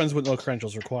also friends with No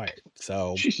Credentials Required.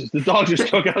 So Jesus, the dog just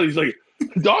took out. He's like,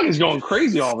 the dog is going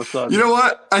crazy all of a sudden. You know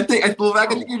what? I think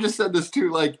you just said this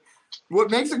too. Like,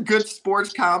 what makes a good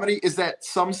sports comedy is that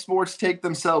some sports take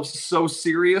themselves so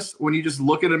serious when you just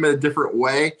look at them in a different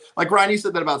way. Like Ryan, you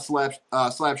said that about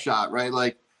Slapshot, right?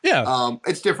 Like, yeah,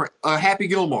 it's different. Happy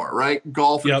Gilmore, right?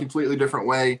 Golf in a completely different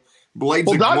way. Blades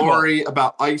of Glory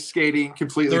about ice skating,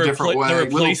 completely different way. The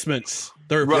replacements.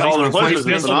 They're replacements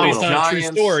based on a true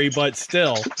story, but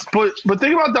still. But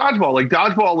think about Dodgeball. Like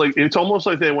Dodgeball, like it's almost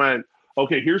like they went,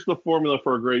 okay, here's the formula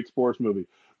for a great sports movie.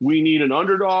 We need an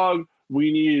underdog.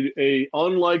 We need a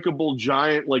unlikable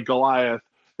giant like Goliath,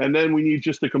 and then we need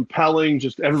just a compelling,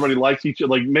 just everybody likes each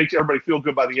other, like makes everybody feel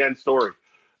good by the end story.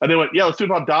 And they went, yeah, let's do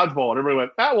it about Dodgeball. And everybody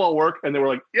went, that won't work. And they were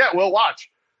like, yeah, well, watch.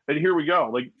 And here we go.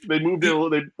 Like they moved in a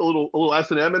little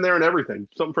S&M in there and everything.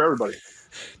 Something for everybody.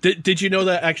 Did you know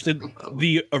that actually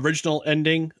the original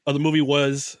ending of the movie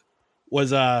was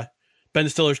Ben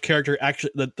Stiller's character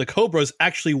actually the Cobras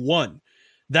actually won.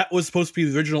 That was supposed to be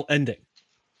the original ending.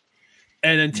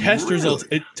 And in test results,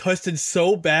 it tested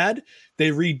so bad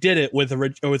they redid it with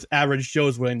Average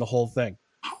Joe's winning the whole thing.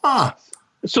 Huh.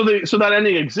 So that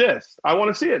ending exists. I want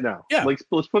to see it now. Yeah.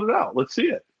 Let's put it out. Let's see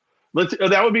it.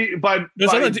 That would be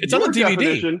it's on the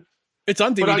DVD. It's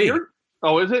on DVD.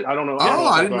 Is it? I don't know.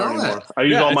 I didn't know that. I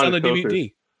use all mine on the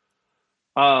DVD.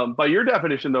 By your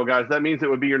definition, though, guys, that means it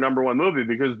would be your number one movie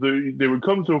because they would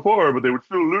come so far, but they would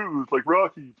still lose, like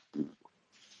Rocky.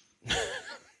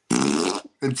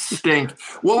 It'd stink.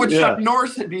 What would Chuck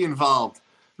Norris be involved?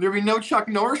 There'd be no Chuck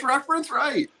Norris reference,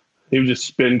 right? He would just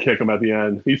spin kick them at the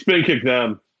end. He'd spin kick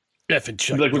them. Effing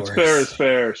Chuck Norris. What's fair is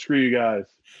fair. Screw you guys.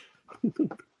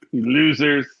 You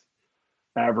losers.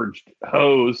 Average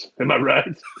hose. Am I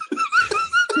right?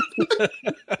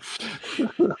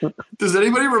 Does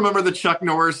anybody remember the Chuck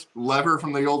Norris lever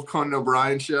from the old Conan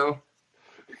O'Brien show?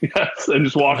 Yes, and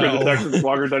just Walker Texas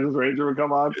Ranger would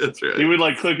come on. That's right. He would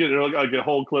like click it, and like a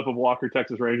whole clip of Walker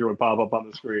Texas Ranger would pop up on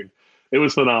the screen. It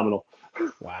was phenomenal.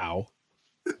 Wow.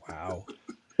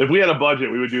 If we had a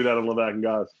budget, we would do that on Levac and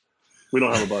Goz. We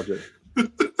don't have a budget.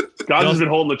 Goz has been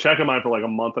holding the check of mine for like a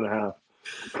month and a half.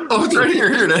 Oh, it's right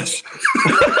here. Here it is.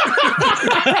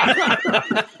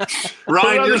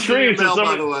 Ryan, you're screen email,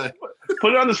 by the way.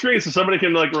 Put it on the screen so somebody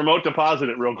can like remote deposit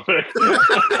it real quick.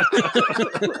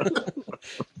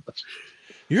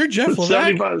 You're Jeff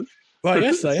Levac. Well,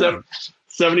 yes, I am.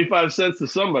 75 cents to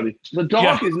somebody. The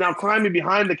dog is now climbing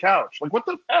behind the couch. Like, what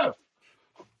the F?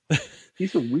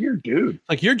 He's a weird dude.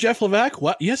 Like, you're Jeff Levac?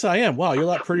 What? Yes, I am. Wow, you're a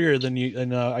lot prettier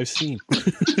than I've seen.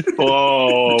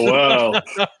 Oh, wow.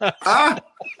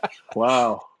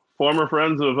 Wow. Former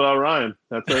friends of Ryan.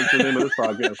 That's the name of this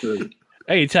podcast.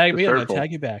 Hey, you tag me, I'm going to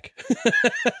tag you back.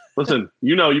 Listen,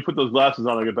 you put those glasses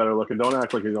on, I get better looking. Don't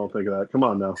act like you don't think of that. Come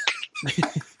on now.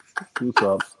 What's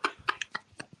up?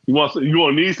 You're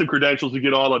going to need some credentials to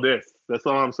get all of this. That's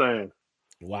all I'm saying.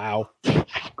 Wow.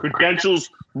 Credentials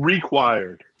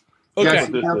required. Okay.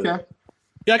 Okay.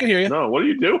 Yeah, I can hear you. No, what are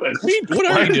you doing? What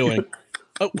are you doing?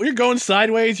 You're going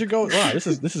sideways. You're going. Wow, this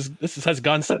has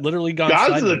gone literally gone.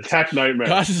 God's sideways. is a tech nightmare.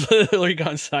 God's is literally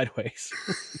gone sideways.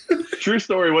 True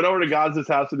story. Went over to God's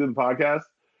house to do the podcast.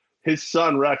 His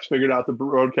son Rex figured out the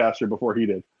Roadcaster before he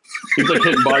did. He's like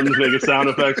hitting buttons, making sound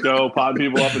effects go, potting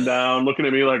people up and down, looking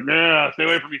at me like, "Nah, stay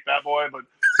away from me, fat boy." But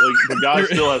like, the guy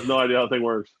still has no idea how the thing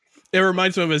works. It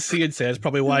reminds me of his CNC. That's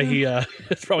probably why he.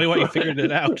 That's probably why he figured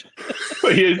it out.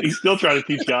 But he's still trying to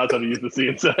teach God how to use the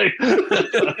CNC.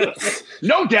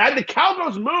 No, Dad, the cow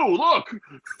goes moo. Look.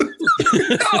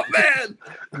 Oh man.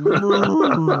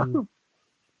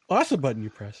 Oh, that's a button you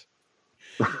press.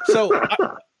 So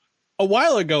a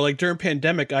while ago, like during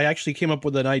pandemic, I actually came up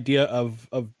with an idea of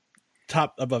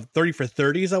above 30 for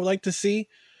 30s I would like to see.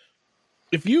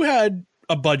 If you had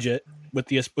a budget with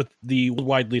the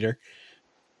worldwide leader,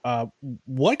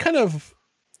 what kind of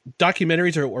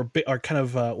documentaries or kind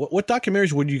of what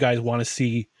documentaries would you guys want to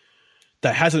see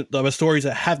that the stories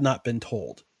that have not been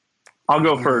told? I'll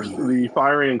go first. The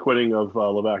firing and quitting of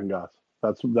Levack and Goss.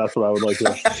 That's what I would like to.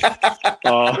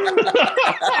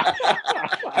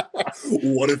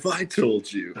 What if I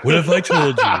told you? What if I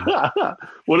told you?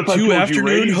 What if I told you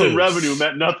ratings and revenue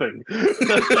meant nothing?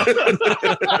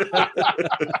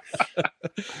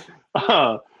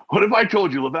 What if I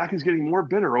told you Levack is getting more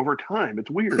bitter over time? It's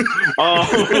weird.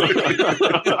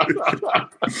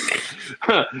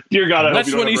 Dear God, I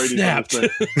that's hope you don't when he snapped.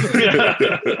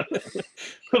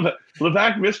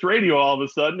 Levack missed radio all of a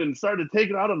sudden and started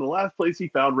taking out on the last place he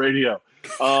found radio.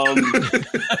 I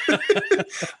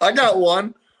got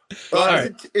one.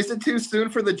 Is it too soon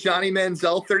for the Johnny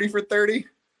Manziel 30 for 30?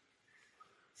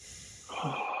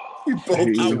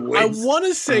 I want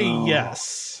to say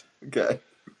yes. Okay.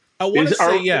 I want to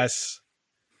say yes.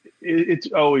 It's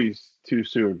always too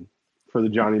soon for the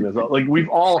Johnny Manziel. Like, we've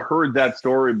all heard that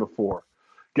story before.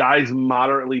 Guy's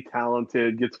moderately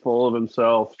talented, gets full of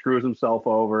himself, screws himself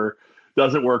over,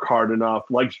 doesn't work hard enough,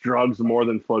 likes drugs more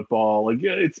than football. Like,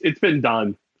 it's been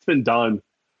done. It's been done.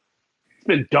 It's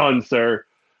been done, sir.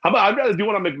 How about I'd rather do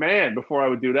one on McMahon before I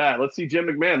would do that. Let's see Jim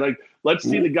McMahon. Like, let's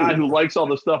see the guy who likes all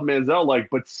the stuff Manziel liked,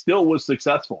 but still was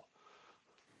successful.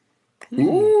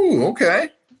 Ooh, okay.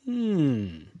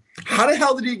 How the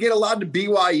hell did he get allowed to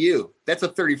BYU? That's a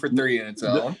 30 for 30 in its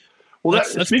own. Well,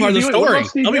 that's part of the story.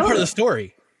 That'll be part of the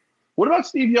story. What about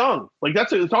Steve Young? Like,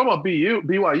 talking about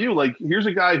BYU. Like, here's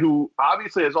a guy who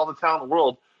obviously has all the talent in the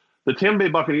world. The Tampa Bay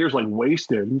Buccaneers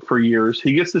wasted for years.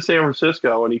 He gets to San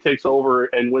Francisco and he takes over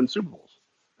and wins Super Bowls.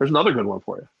 There's another good one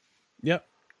for you. Yep,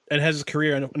 and has his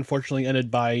career unfortunately ended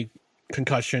by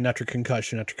concussion after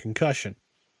concussion after concussion.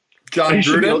 John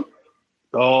Gruden.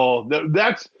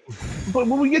 That's. But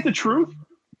when we get the truth,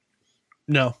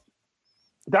 no.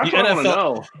 That's what I want to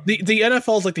know. The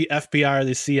NFL is like the FBI or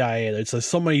the CIA. There's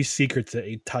so many secrets that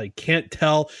you can't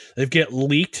tell. If they get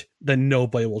leaked, then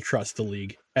nobody will trust the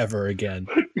league ever again.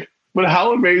 But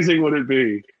how amazing would it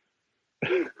be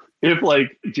if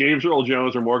James Earl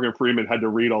Jones or Morgan Freeman had to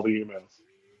read all the emails?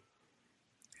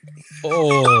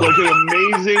 Oh,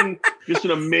 just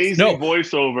an amazing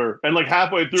voiceover, and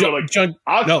halfway through,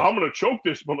 I'm gonna choke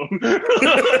this balloon.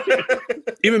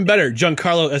 Even better,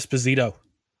 Giancarlo Esposito.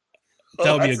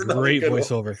 That would be a great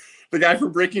voiceover. The guy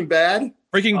from Breaking Bad.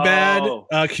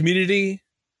 Community.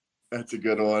 That's a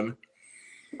good one.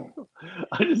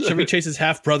 Chevy Chase's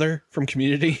half brother from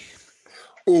Community.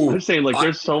 I'm just saying,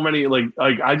 there's so many.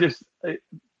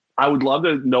 I would love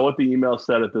to know what the email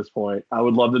said at this point. I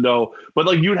would love to know, but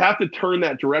you'd have to turn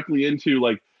that directly into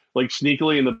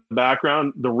sneakily in the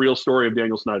background the real story of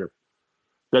Daniel Snyder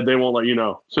that they won't let you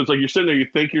know. So it's you're sitting there, you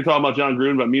think you're talking about John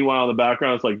Gruden, but meanwhile in the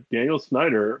background it's Daniel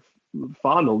Snyder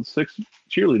fondled 6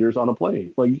 cheerleaders on a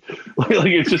plane.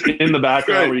 It's just in the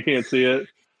background where you can't see it.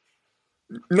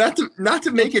 Not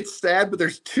to make it sad, but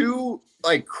there's 2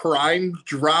 crime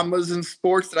dramas in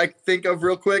sports that I think of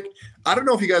real quick. I don't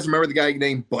know if you guys remember the guy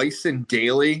named Bison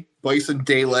Dele.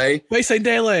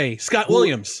 Scott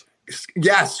Williams.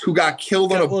 Yes, who got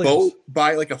killed on a boat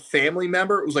by a family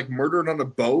member. It was murdered on a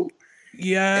boat.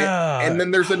 Yeah. And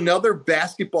then there's another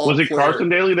basketball player. Was it player. Carson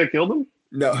Daly that killed him?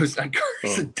 No, it's not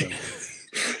Carson Daly.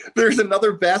 There's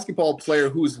another basketball player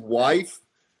whose wife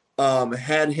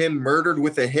had him murdered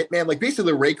with a hitman.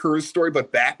 Basically the Ray Caruso story,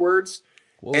 but backwards.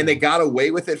 Whoa. And they got away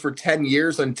with it for 10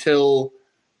 years until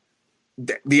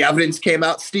the evidence came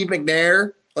out. Steve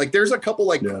McNair. There's a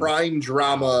couple crime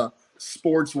drama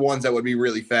sports ones that would be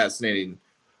really fascinating.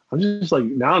 I'm just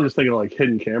now I'm just thinking of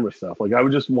hidden camera stuff. I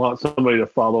would just want somebody to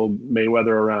follow Mayweather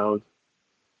around.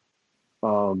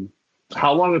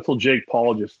 How long until Jake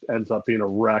Paul just ends up being a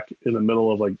wreck in the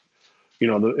middle of in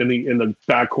the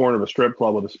back corner of a strip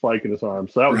club with a spike in his arm?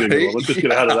 So that would be good one. Let's just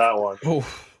get ahead of that one. Oh,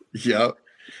 yeah.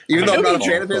 Even though I'm not a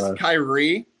fan of his,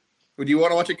 Kyrie. Would you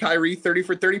want to watch a Kyrie 30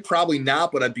 for 30? Probably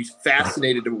not, but I'd be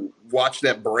fascinated to watch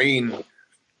that brain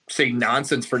say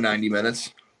nonsense for 90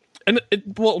 minutes. And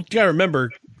you gotta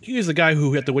remember, he was the guy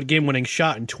who hit the game-winning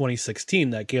shot in 2016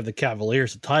 that gave the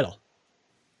Cavaliers the title.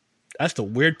 That's the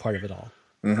weird part of it all.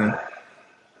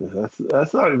 Mm-hmm.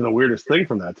 That's not even the weirdest thing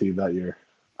from that team that year.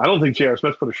 I don't think J.R.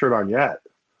 Smith's put a shirt on yet.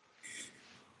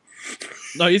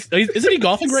 No, isn't he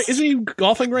golfing right? Isn't he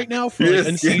golfing right now for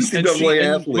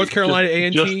NC North Carolina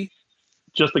A&T?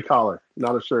 Just the collar,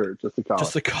 not a shirt. Just the collar.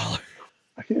 Just the collar.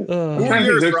 Who were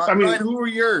yours, Ryan? Who were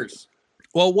yours?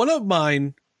 Well, one of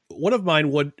mine one of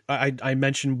mine would I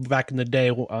mentioned back in the day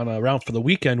on a round for the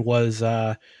weekend was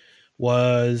the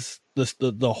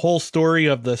whole story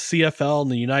of the CFL in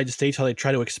the United States, how they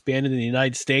try to expand it in the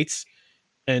United States,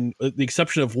 and with the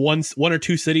exception of one or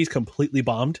two cities completely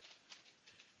bombed.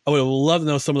 I would love to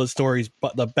know some of the stories,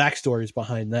 but the backstories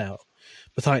behind that,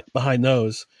 behind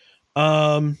those.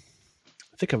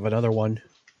 Think of another one.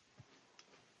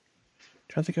 I'm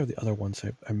trying to think of the other ones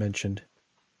I mentioned.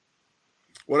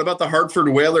 What about the Hartford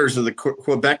Whalers or the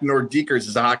Quebec Nordiquers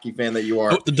as a hockey fan that you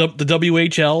are? Oh, the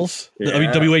WHLs,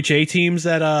 the WHA teams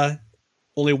that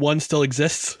only one still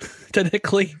exists,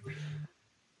 technically.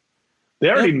 They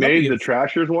already made the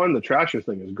Trashers one. The Trashers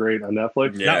thing is great on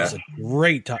Netflix. Yeah. That was a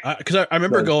great time. Because I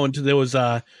remember going to, there was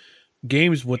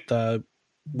games with the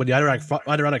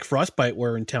Adirondack Frostbite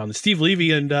were in town. Steve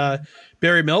Levy and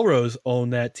Barry Melrose own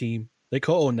that team. They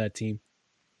co-own that team.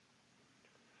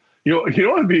 You know what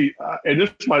would be, and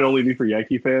this might only be for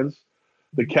Yankee fans,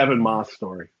 the Kevin Moss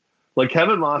story. Like,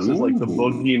 Kevin Moss is like the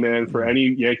boogeyman for any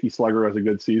Yankee slugger who has a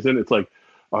good season. It's like,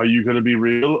 are you going to be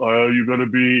real? Are you going to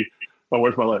be, oh,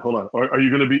 where's my light? Hold on. Are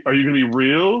you going to be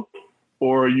real?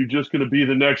 Or are you just going to be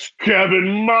the next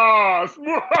Kevin Moss?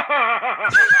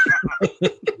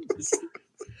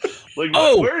 Like,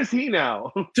 where is he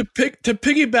now? To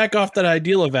piggyback off that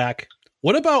idea, Levac,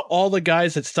 what about all the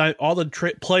guys that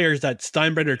players that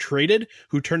Steinbrenner traded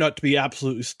who turned out to be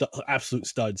absolute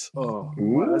studs? Oh,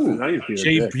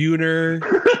 Jay Buhner.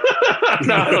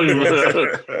 No, I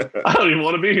don't even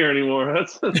want to be here anymore.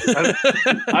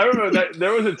 I remember that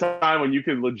there was a time when you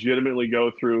could legitimately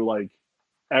go through like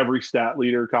every stat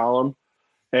leader column,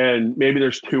 and maybe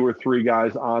there's 2 or 3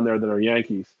 guys on there that are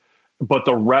Yankees, but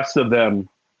the rest of them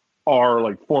are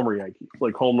like former Yankees,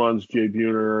 like home runs, Jay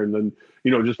Buhner, and then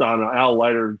just on Al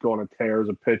Leiter going on a tear as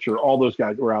a pitcher. All those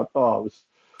guys were out. Oh,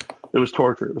 it was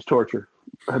torture. It was torture.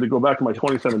 I had to go back to my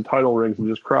 27 title rings and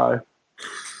just cry.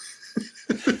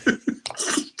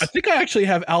 I think I actually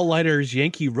have Al Leiter's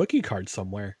Yankee rookie card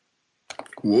somewhere.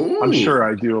 Whoa. I'm sure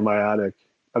I do in my attic.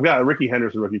 I've got a Ricky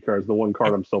Henderson rookie card. The one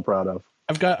card I'm still proud of.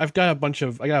 I've got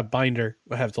a binder.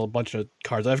 I have a bunch of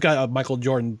cards. I've got a Michael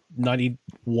Jordan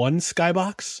 91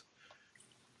 skybox.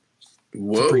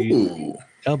 Whoa.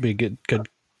 That'll be a good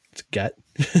get.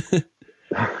 There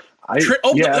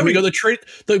we go.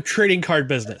 The trading card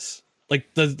business, like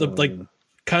like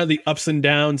kind of the ups and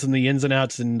downs and the ins and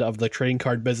outs of the trading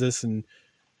card business, and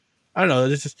I don't know.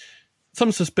 There's just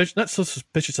some suspicion, not so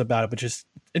suspicious about it, but just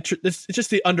it's just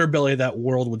the underbelly of that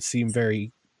world would seem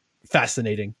very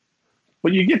fascinating.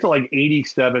 But you get to like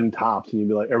 87 tops, and you'd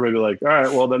be like, everybody be like, all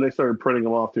right, well, then they started printing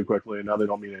them off too quickly, and now they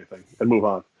don't mean anything, and move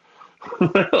on.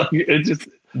 It's just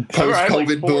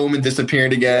post-COVID boom and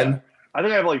disappeared again. I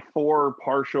think I have like 4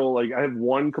 partial, like I have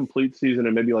 1 complete season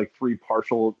and maybe like 3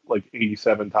 partial, like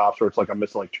 87 tops, where it's like I'm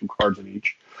missing like 2 cards in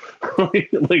each.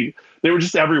 Like they were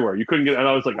just everywhere. You couldn't get, and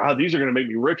I was like, these are going to make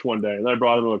me rich one day. And then I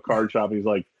brought him to a card shop, and he's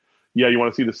like, yeah, you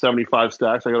want to see the 75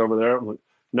 stacks I got over there? I'm like,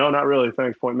 no, not really.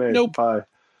 Thanks. Point made. Nope. Bye.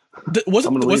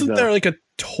 Wasn't there like a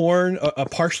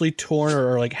partially torn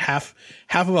or like half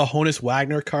of a Honus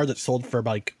Wagner card that sold for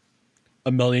like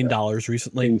 $1 million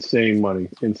recently? Insane money.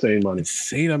 Insane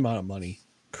amount of money.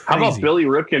 Crazy. How about Billy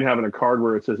Ripken having a card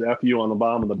where it says "FU" on the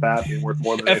bottom of the bat being worth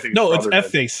more than anything? No, it's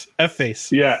F-face.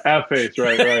 F-face. Yeah, F-face.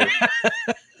 Right. and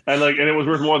it was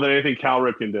worth more than anything Cal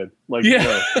Ripken did. Like,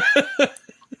 yeah.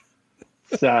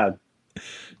 Sad.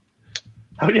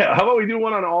 Oh yeah. How about we do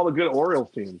one on all the good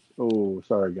Orioles teams? Oh,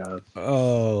 sorry guys.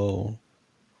 Oh.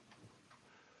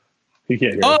 He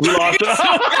can't hear. We lost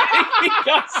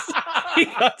he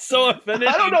got so offended.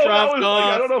 I don't know.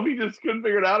 I don't know if he just couldn't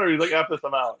figure it out or he's like, F this,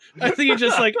 I'm out. I think he's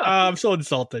just like, I'm so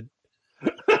insulted.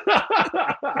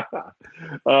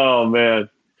 Oh man.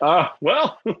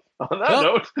 Well, on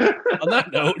that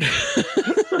note.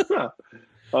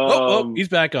 He's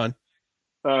back on.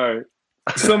 All right.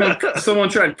 Someone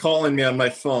tried calling me on my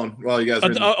phone while you guys were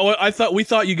we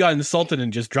thought you got insulted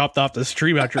and just dropped off the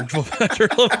stream after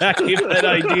Levac gave that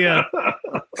idea.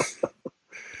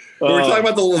 We're talking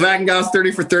about the Levac and Goss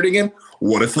 30 for 30 again.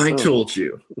 What if I told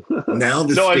you? Now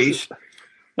the station.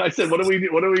 I said, what do we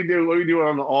do? What do we do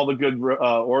on all the good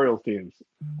Orioles teams?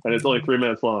 And it's only 3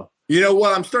 minutes long. You know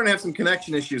what? I'm starting to have some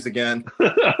connection issues again.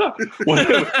 What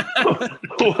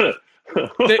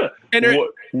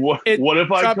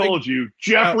if I told you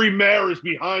Jeffrey Mayer is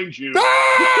behind you?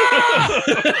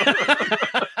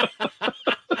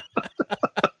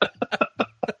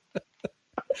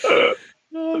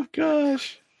 Oh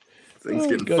gosh, things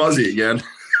getting fuzzy again.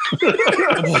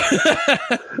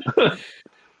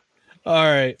 All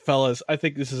right, fellas, I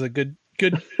think this is a good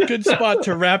spot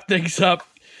to wrap things up.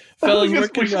 Fellas,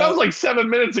 that was like 7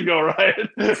 minutes ago, right?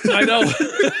 I know.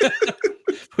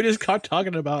 We just kept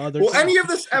talking about other. Will any of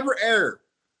this ever air?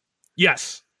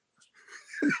 Yes.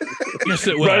 Yes,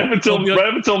 it will. Right up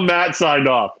until Matt signed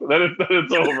off. Then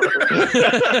it's over.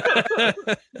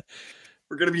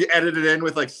 We're gonna be edited in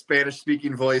with like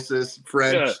Spanish-speaking voices,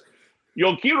 French. Yeah.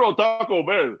 Yo quiero Taco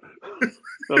Bell.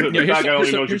 The guy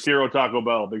only knows you quiero Taco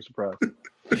Bell. Big surprise.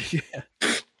 Yeah.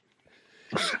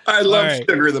 I love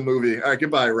Sugar the movie. All right,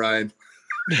 goodbye, Ryan.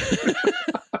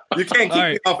 You can't keep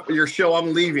me off your show.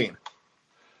 I'm leaving.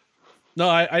 No,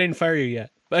 I didn't fire you yet.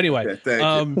 But anyway,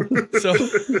 thank you. So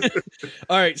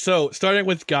all right, so starting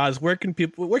with Gaz, where can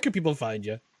people find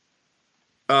you?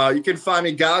 You can find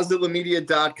me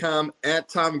GozzillaMedia.com, at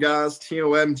Tom Goz,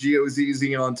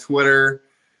 TomGozz on Twitter.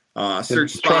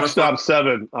 Search Spotify. Truck Stop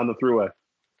 7 on the thruway.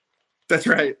 That's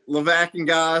right. Levac and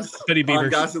Goz on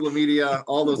Godzilla Media,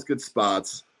 all those good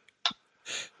spots.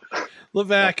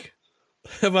 Levac,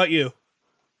 how about you?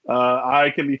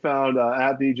 I can be found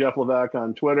at the Jeff Levac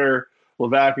on Twitter.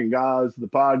 Levac and Goz, the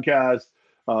podcast,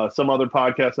 some other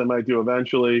podcasts I might do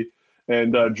eventually,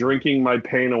 and drinking my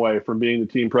pain away from being the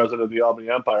team president of the Albany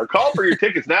Empire. Call for your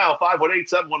tickets now,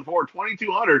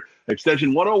 518-714-2200,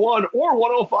 extension 101 or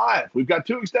 105. We've got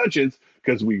 2 extensions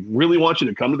because we really want you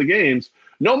to come to the games.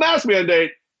 No mask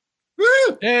mandate.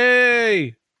 Woo!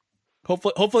 Hey!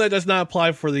 Hopefully that does not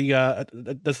apply for the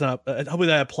hopefully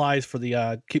that applies for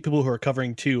the people who are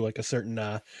covering too, like a certain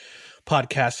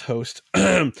podcast host.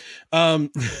 All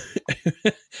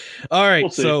right,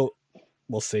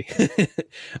 we'll see.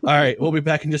 All right, we'll be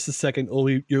back in just a second.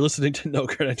 You're listening to No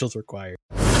Credentials Required.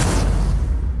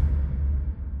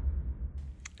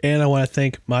 And I want to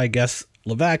thank my guests,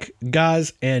 Levac,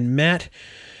 Goz, and Matt.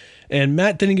 And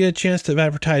Matt didn't get a chance to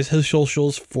advertise his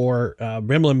socials for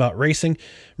Ramblin' About Racing.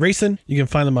 You can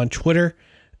find them on Twitter,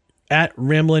 at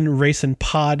Ramblin' Racing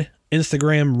Pod,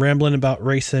 Instagram, Ramblin' About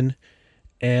Racing,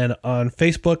 and on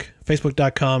Facebook,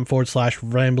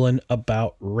 facebook.com/Ramblin'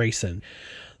 About Racing.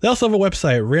 They also have a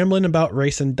website,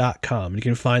 ramblinaboutracing.com. You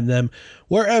can find them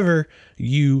wherever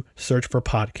you search for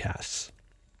podcasts.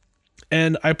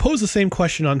 And I posed the same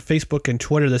question on Facebook and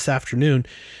Twitter this afternoon,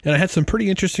 and I had some pretty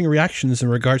interesting reactions in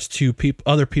regards to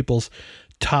other people's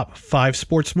top 5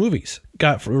 sports movies.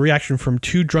 Got a reaction from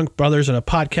 2 drunk brothers on a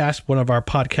podcast, one of our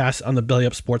podcasts on the Belly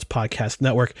Up Sports Podcast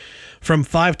Network. From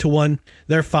 5 to 1,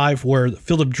 their 5 were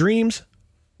Field of Dreams,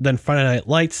 then Friday Night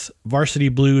Lights, Varsity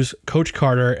Blues, Coach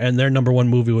Carter, and their number 1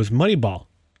 movie was Moneyball.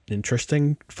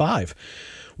 Interesting 5.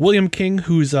 William King,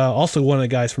 who's also one of the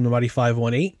guys from the Mighty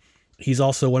 518. He's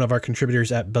also one of our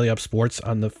contributors at Belly Up Sports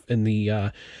in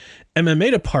the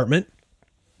MMA department.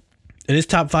 And his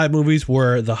top 5 movies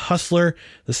were The Hustler,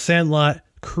 The Sandlot,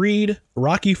 Creed,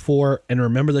 Rocky IV, and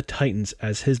Remember the Titans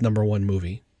as his number 1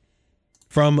 movie.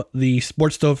 From the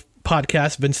Sports Stove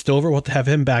podcast, Vince Stover, we'll have to have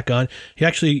him back on.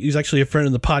 He's actually a friend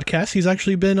of the podcast. He's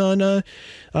actually been on a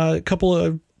couple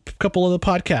of the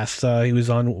podcasts. He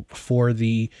was on for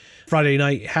the Friday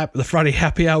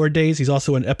Happy Hour days. He's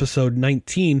also in episode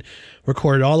 19,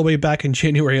 recorded all the way back in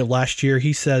January of last year.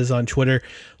 He says on Twitter,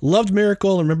 loved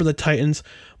Miracle and Remember the Titans.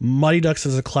 Mighty Ducks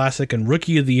is a classic, and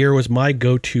Rookie of the Year was my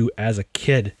go-to as a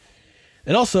kid.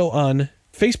 And also on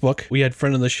Facebook, we had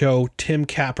friend of the show, Tim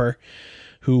Capper,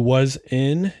 who was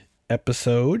in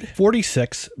episode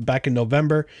 46 back in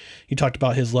November. He talked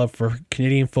about his love for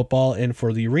Canadian football and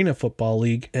for the Arena Football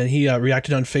League, and he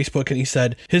reacted on Facebook, and he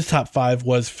said his top 5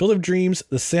 was Field of Dreams,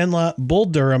 The Sandlot, Bull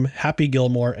Durham, Happy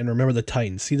Gilmore, and Remember the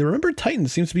Titans. See, the Remember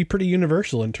Titans seems to be pretty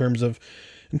universal in terms of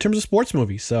sports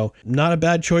movies, so not a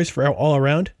bad choice for all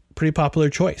around. Pretty popular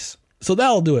choice. So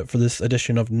that'll do it for this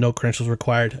edition of No Credentials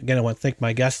Required. Again, I want to thank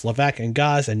my guests, Levac and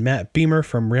Goz and Matt Beamer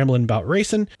from Ramblin' About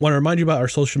Racing. I want to remind you about our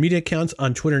social media accounts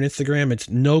on Twitter and Instagram. It's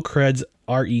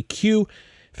NoCredsREQ,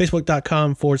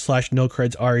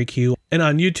 Facebook.com/NoCredsREQ. And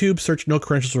on YouTube, search No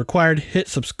Credentials Required, hit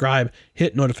subscribe,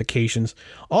 hit notifications.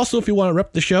 Also, if you want to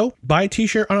rep the show, buy a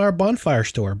t-shirt on our Bonfire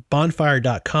store,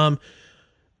 bonfire.com.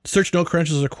 Search No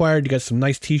Credentials Required. You got some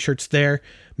nice t-shirts there,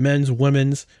 men's,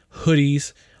 women's,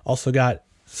 hoodies. Also got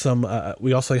some,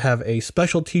 we also have a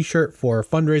special t-shirt for a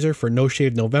fundraiser for No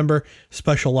Shave November,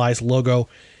 specialized logo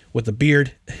with a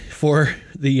beard for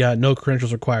the No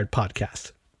Credentials Required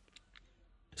podcast.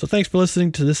 So thanks for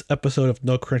listening to this episode of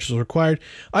No Credentials Required.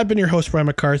 I've been your host, Brian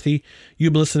McCarthy.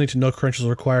 You've been listening to No Credentials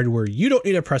Required, where you don't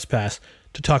need a press pass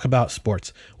to talk about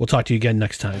sports. We'll talk to you again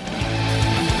next time.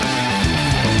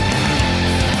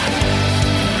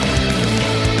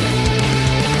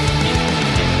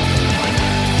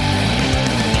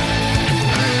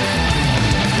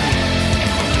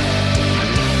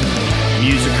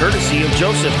 Music heard courtesy of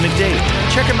Joseph McDade.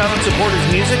 Check him out and support his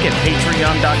music at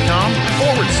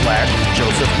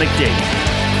patreon.com/Joseph McDade.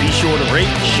 Be sure to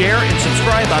rate, share, and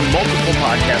subscribe on multiple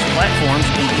podcast platforms,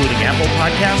 including Apple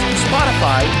Podcasts,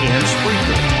 Spotify, and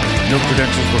Spreaker. No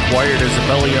credentials required as a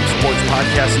Belly Up Sports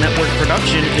Podcast Network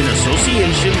production in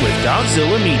association with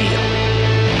Godzilla Media.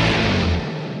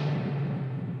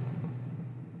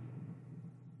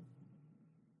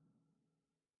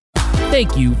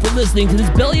 Thank you for listening to this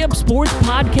Belly Up Sports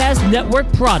Podcast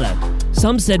Network product.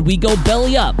 Some said we go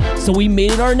belly up, so we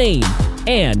made it our name,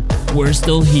 and we're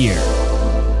still here.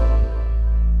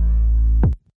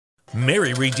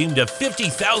 Mary redeemed a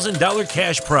 $50,000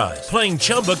 cash prize playing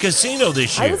Chumba Casino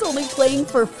this year. I was only playing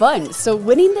for fun, so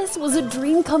winning this was a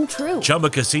dream come true. Chumba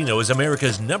Casino is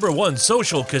America's #1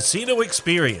 social casino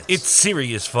experience. It's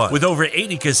serious fun. With over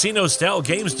 80 casino-style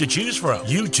games to choose from,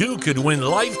 you too could win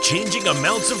life-changing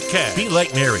amounts of cash. Be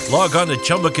like Mary. Log on to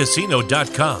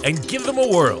ChumbaCasino.com and give them a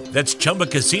whirl. That's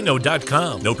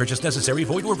ChumbaCasino.com. No purchase necessary.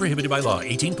 Void or prohibited by law.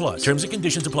 18 plus. Terms and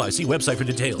conditions apply. See website for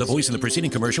details. The voice in the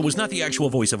preceding commercial was not the actual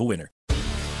voice of a winner.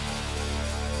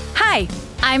 Hi,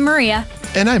 I'm Maria.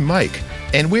 And I'm Mike.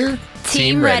 And we're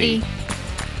Team Ready.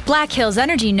 Black Hills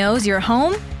Energy knows your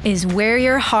home is where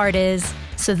your heart is,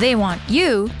 so they want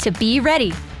you to be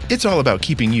ready. It's all about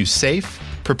keeping you safe,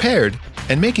 prepared,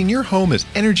 and making your home as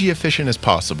energy efficient as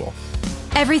possible.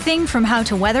 Everything from how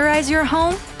to weatherize your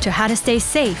home to how to stay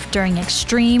safe during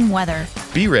extreme weather.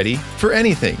 Be ready for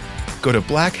anything. Go to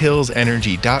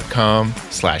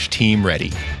blackhillsenergy.com/Team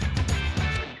Ready.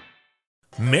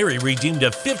 Mary redeemed a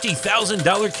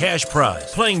 $50,000 cash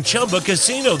prize playing Chumba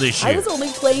Casino this year. I was only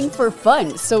playing for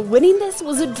fun, so winning this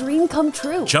was a dream come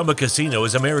true. Chumba Casino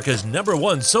is America's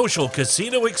 #1 social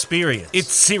casino experience.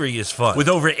 It's serious fun. With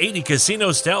over 80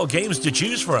 casino-style games to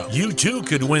choose from, you too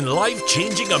could win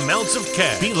life-changing amounts of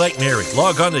cash. Be like Mary.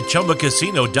 Log on to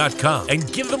ChumbaCasino.com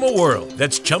and give them a whirl.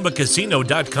 That's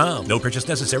ChumbaCasino.com. No purchase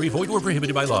necessary. Void or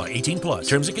prohibited by law. 18 plus.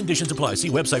 Terms and conditions apply. See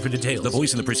website for details. The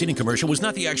voice in the preceding commercial was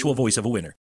not the actual voice of a winner.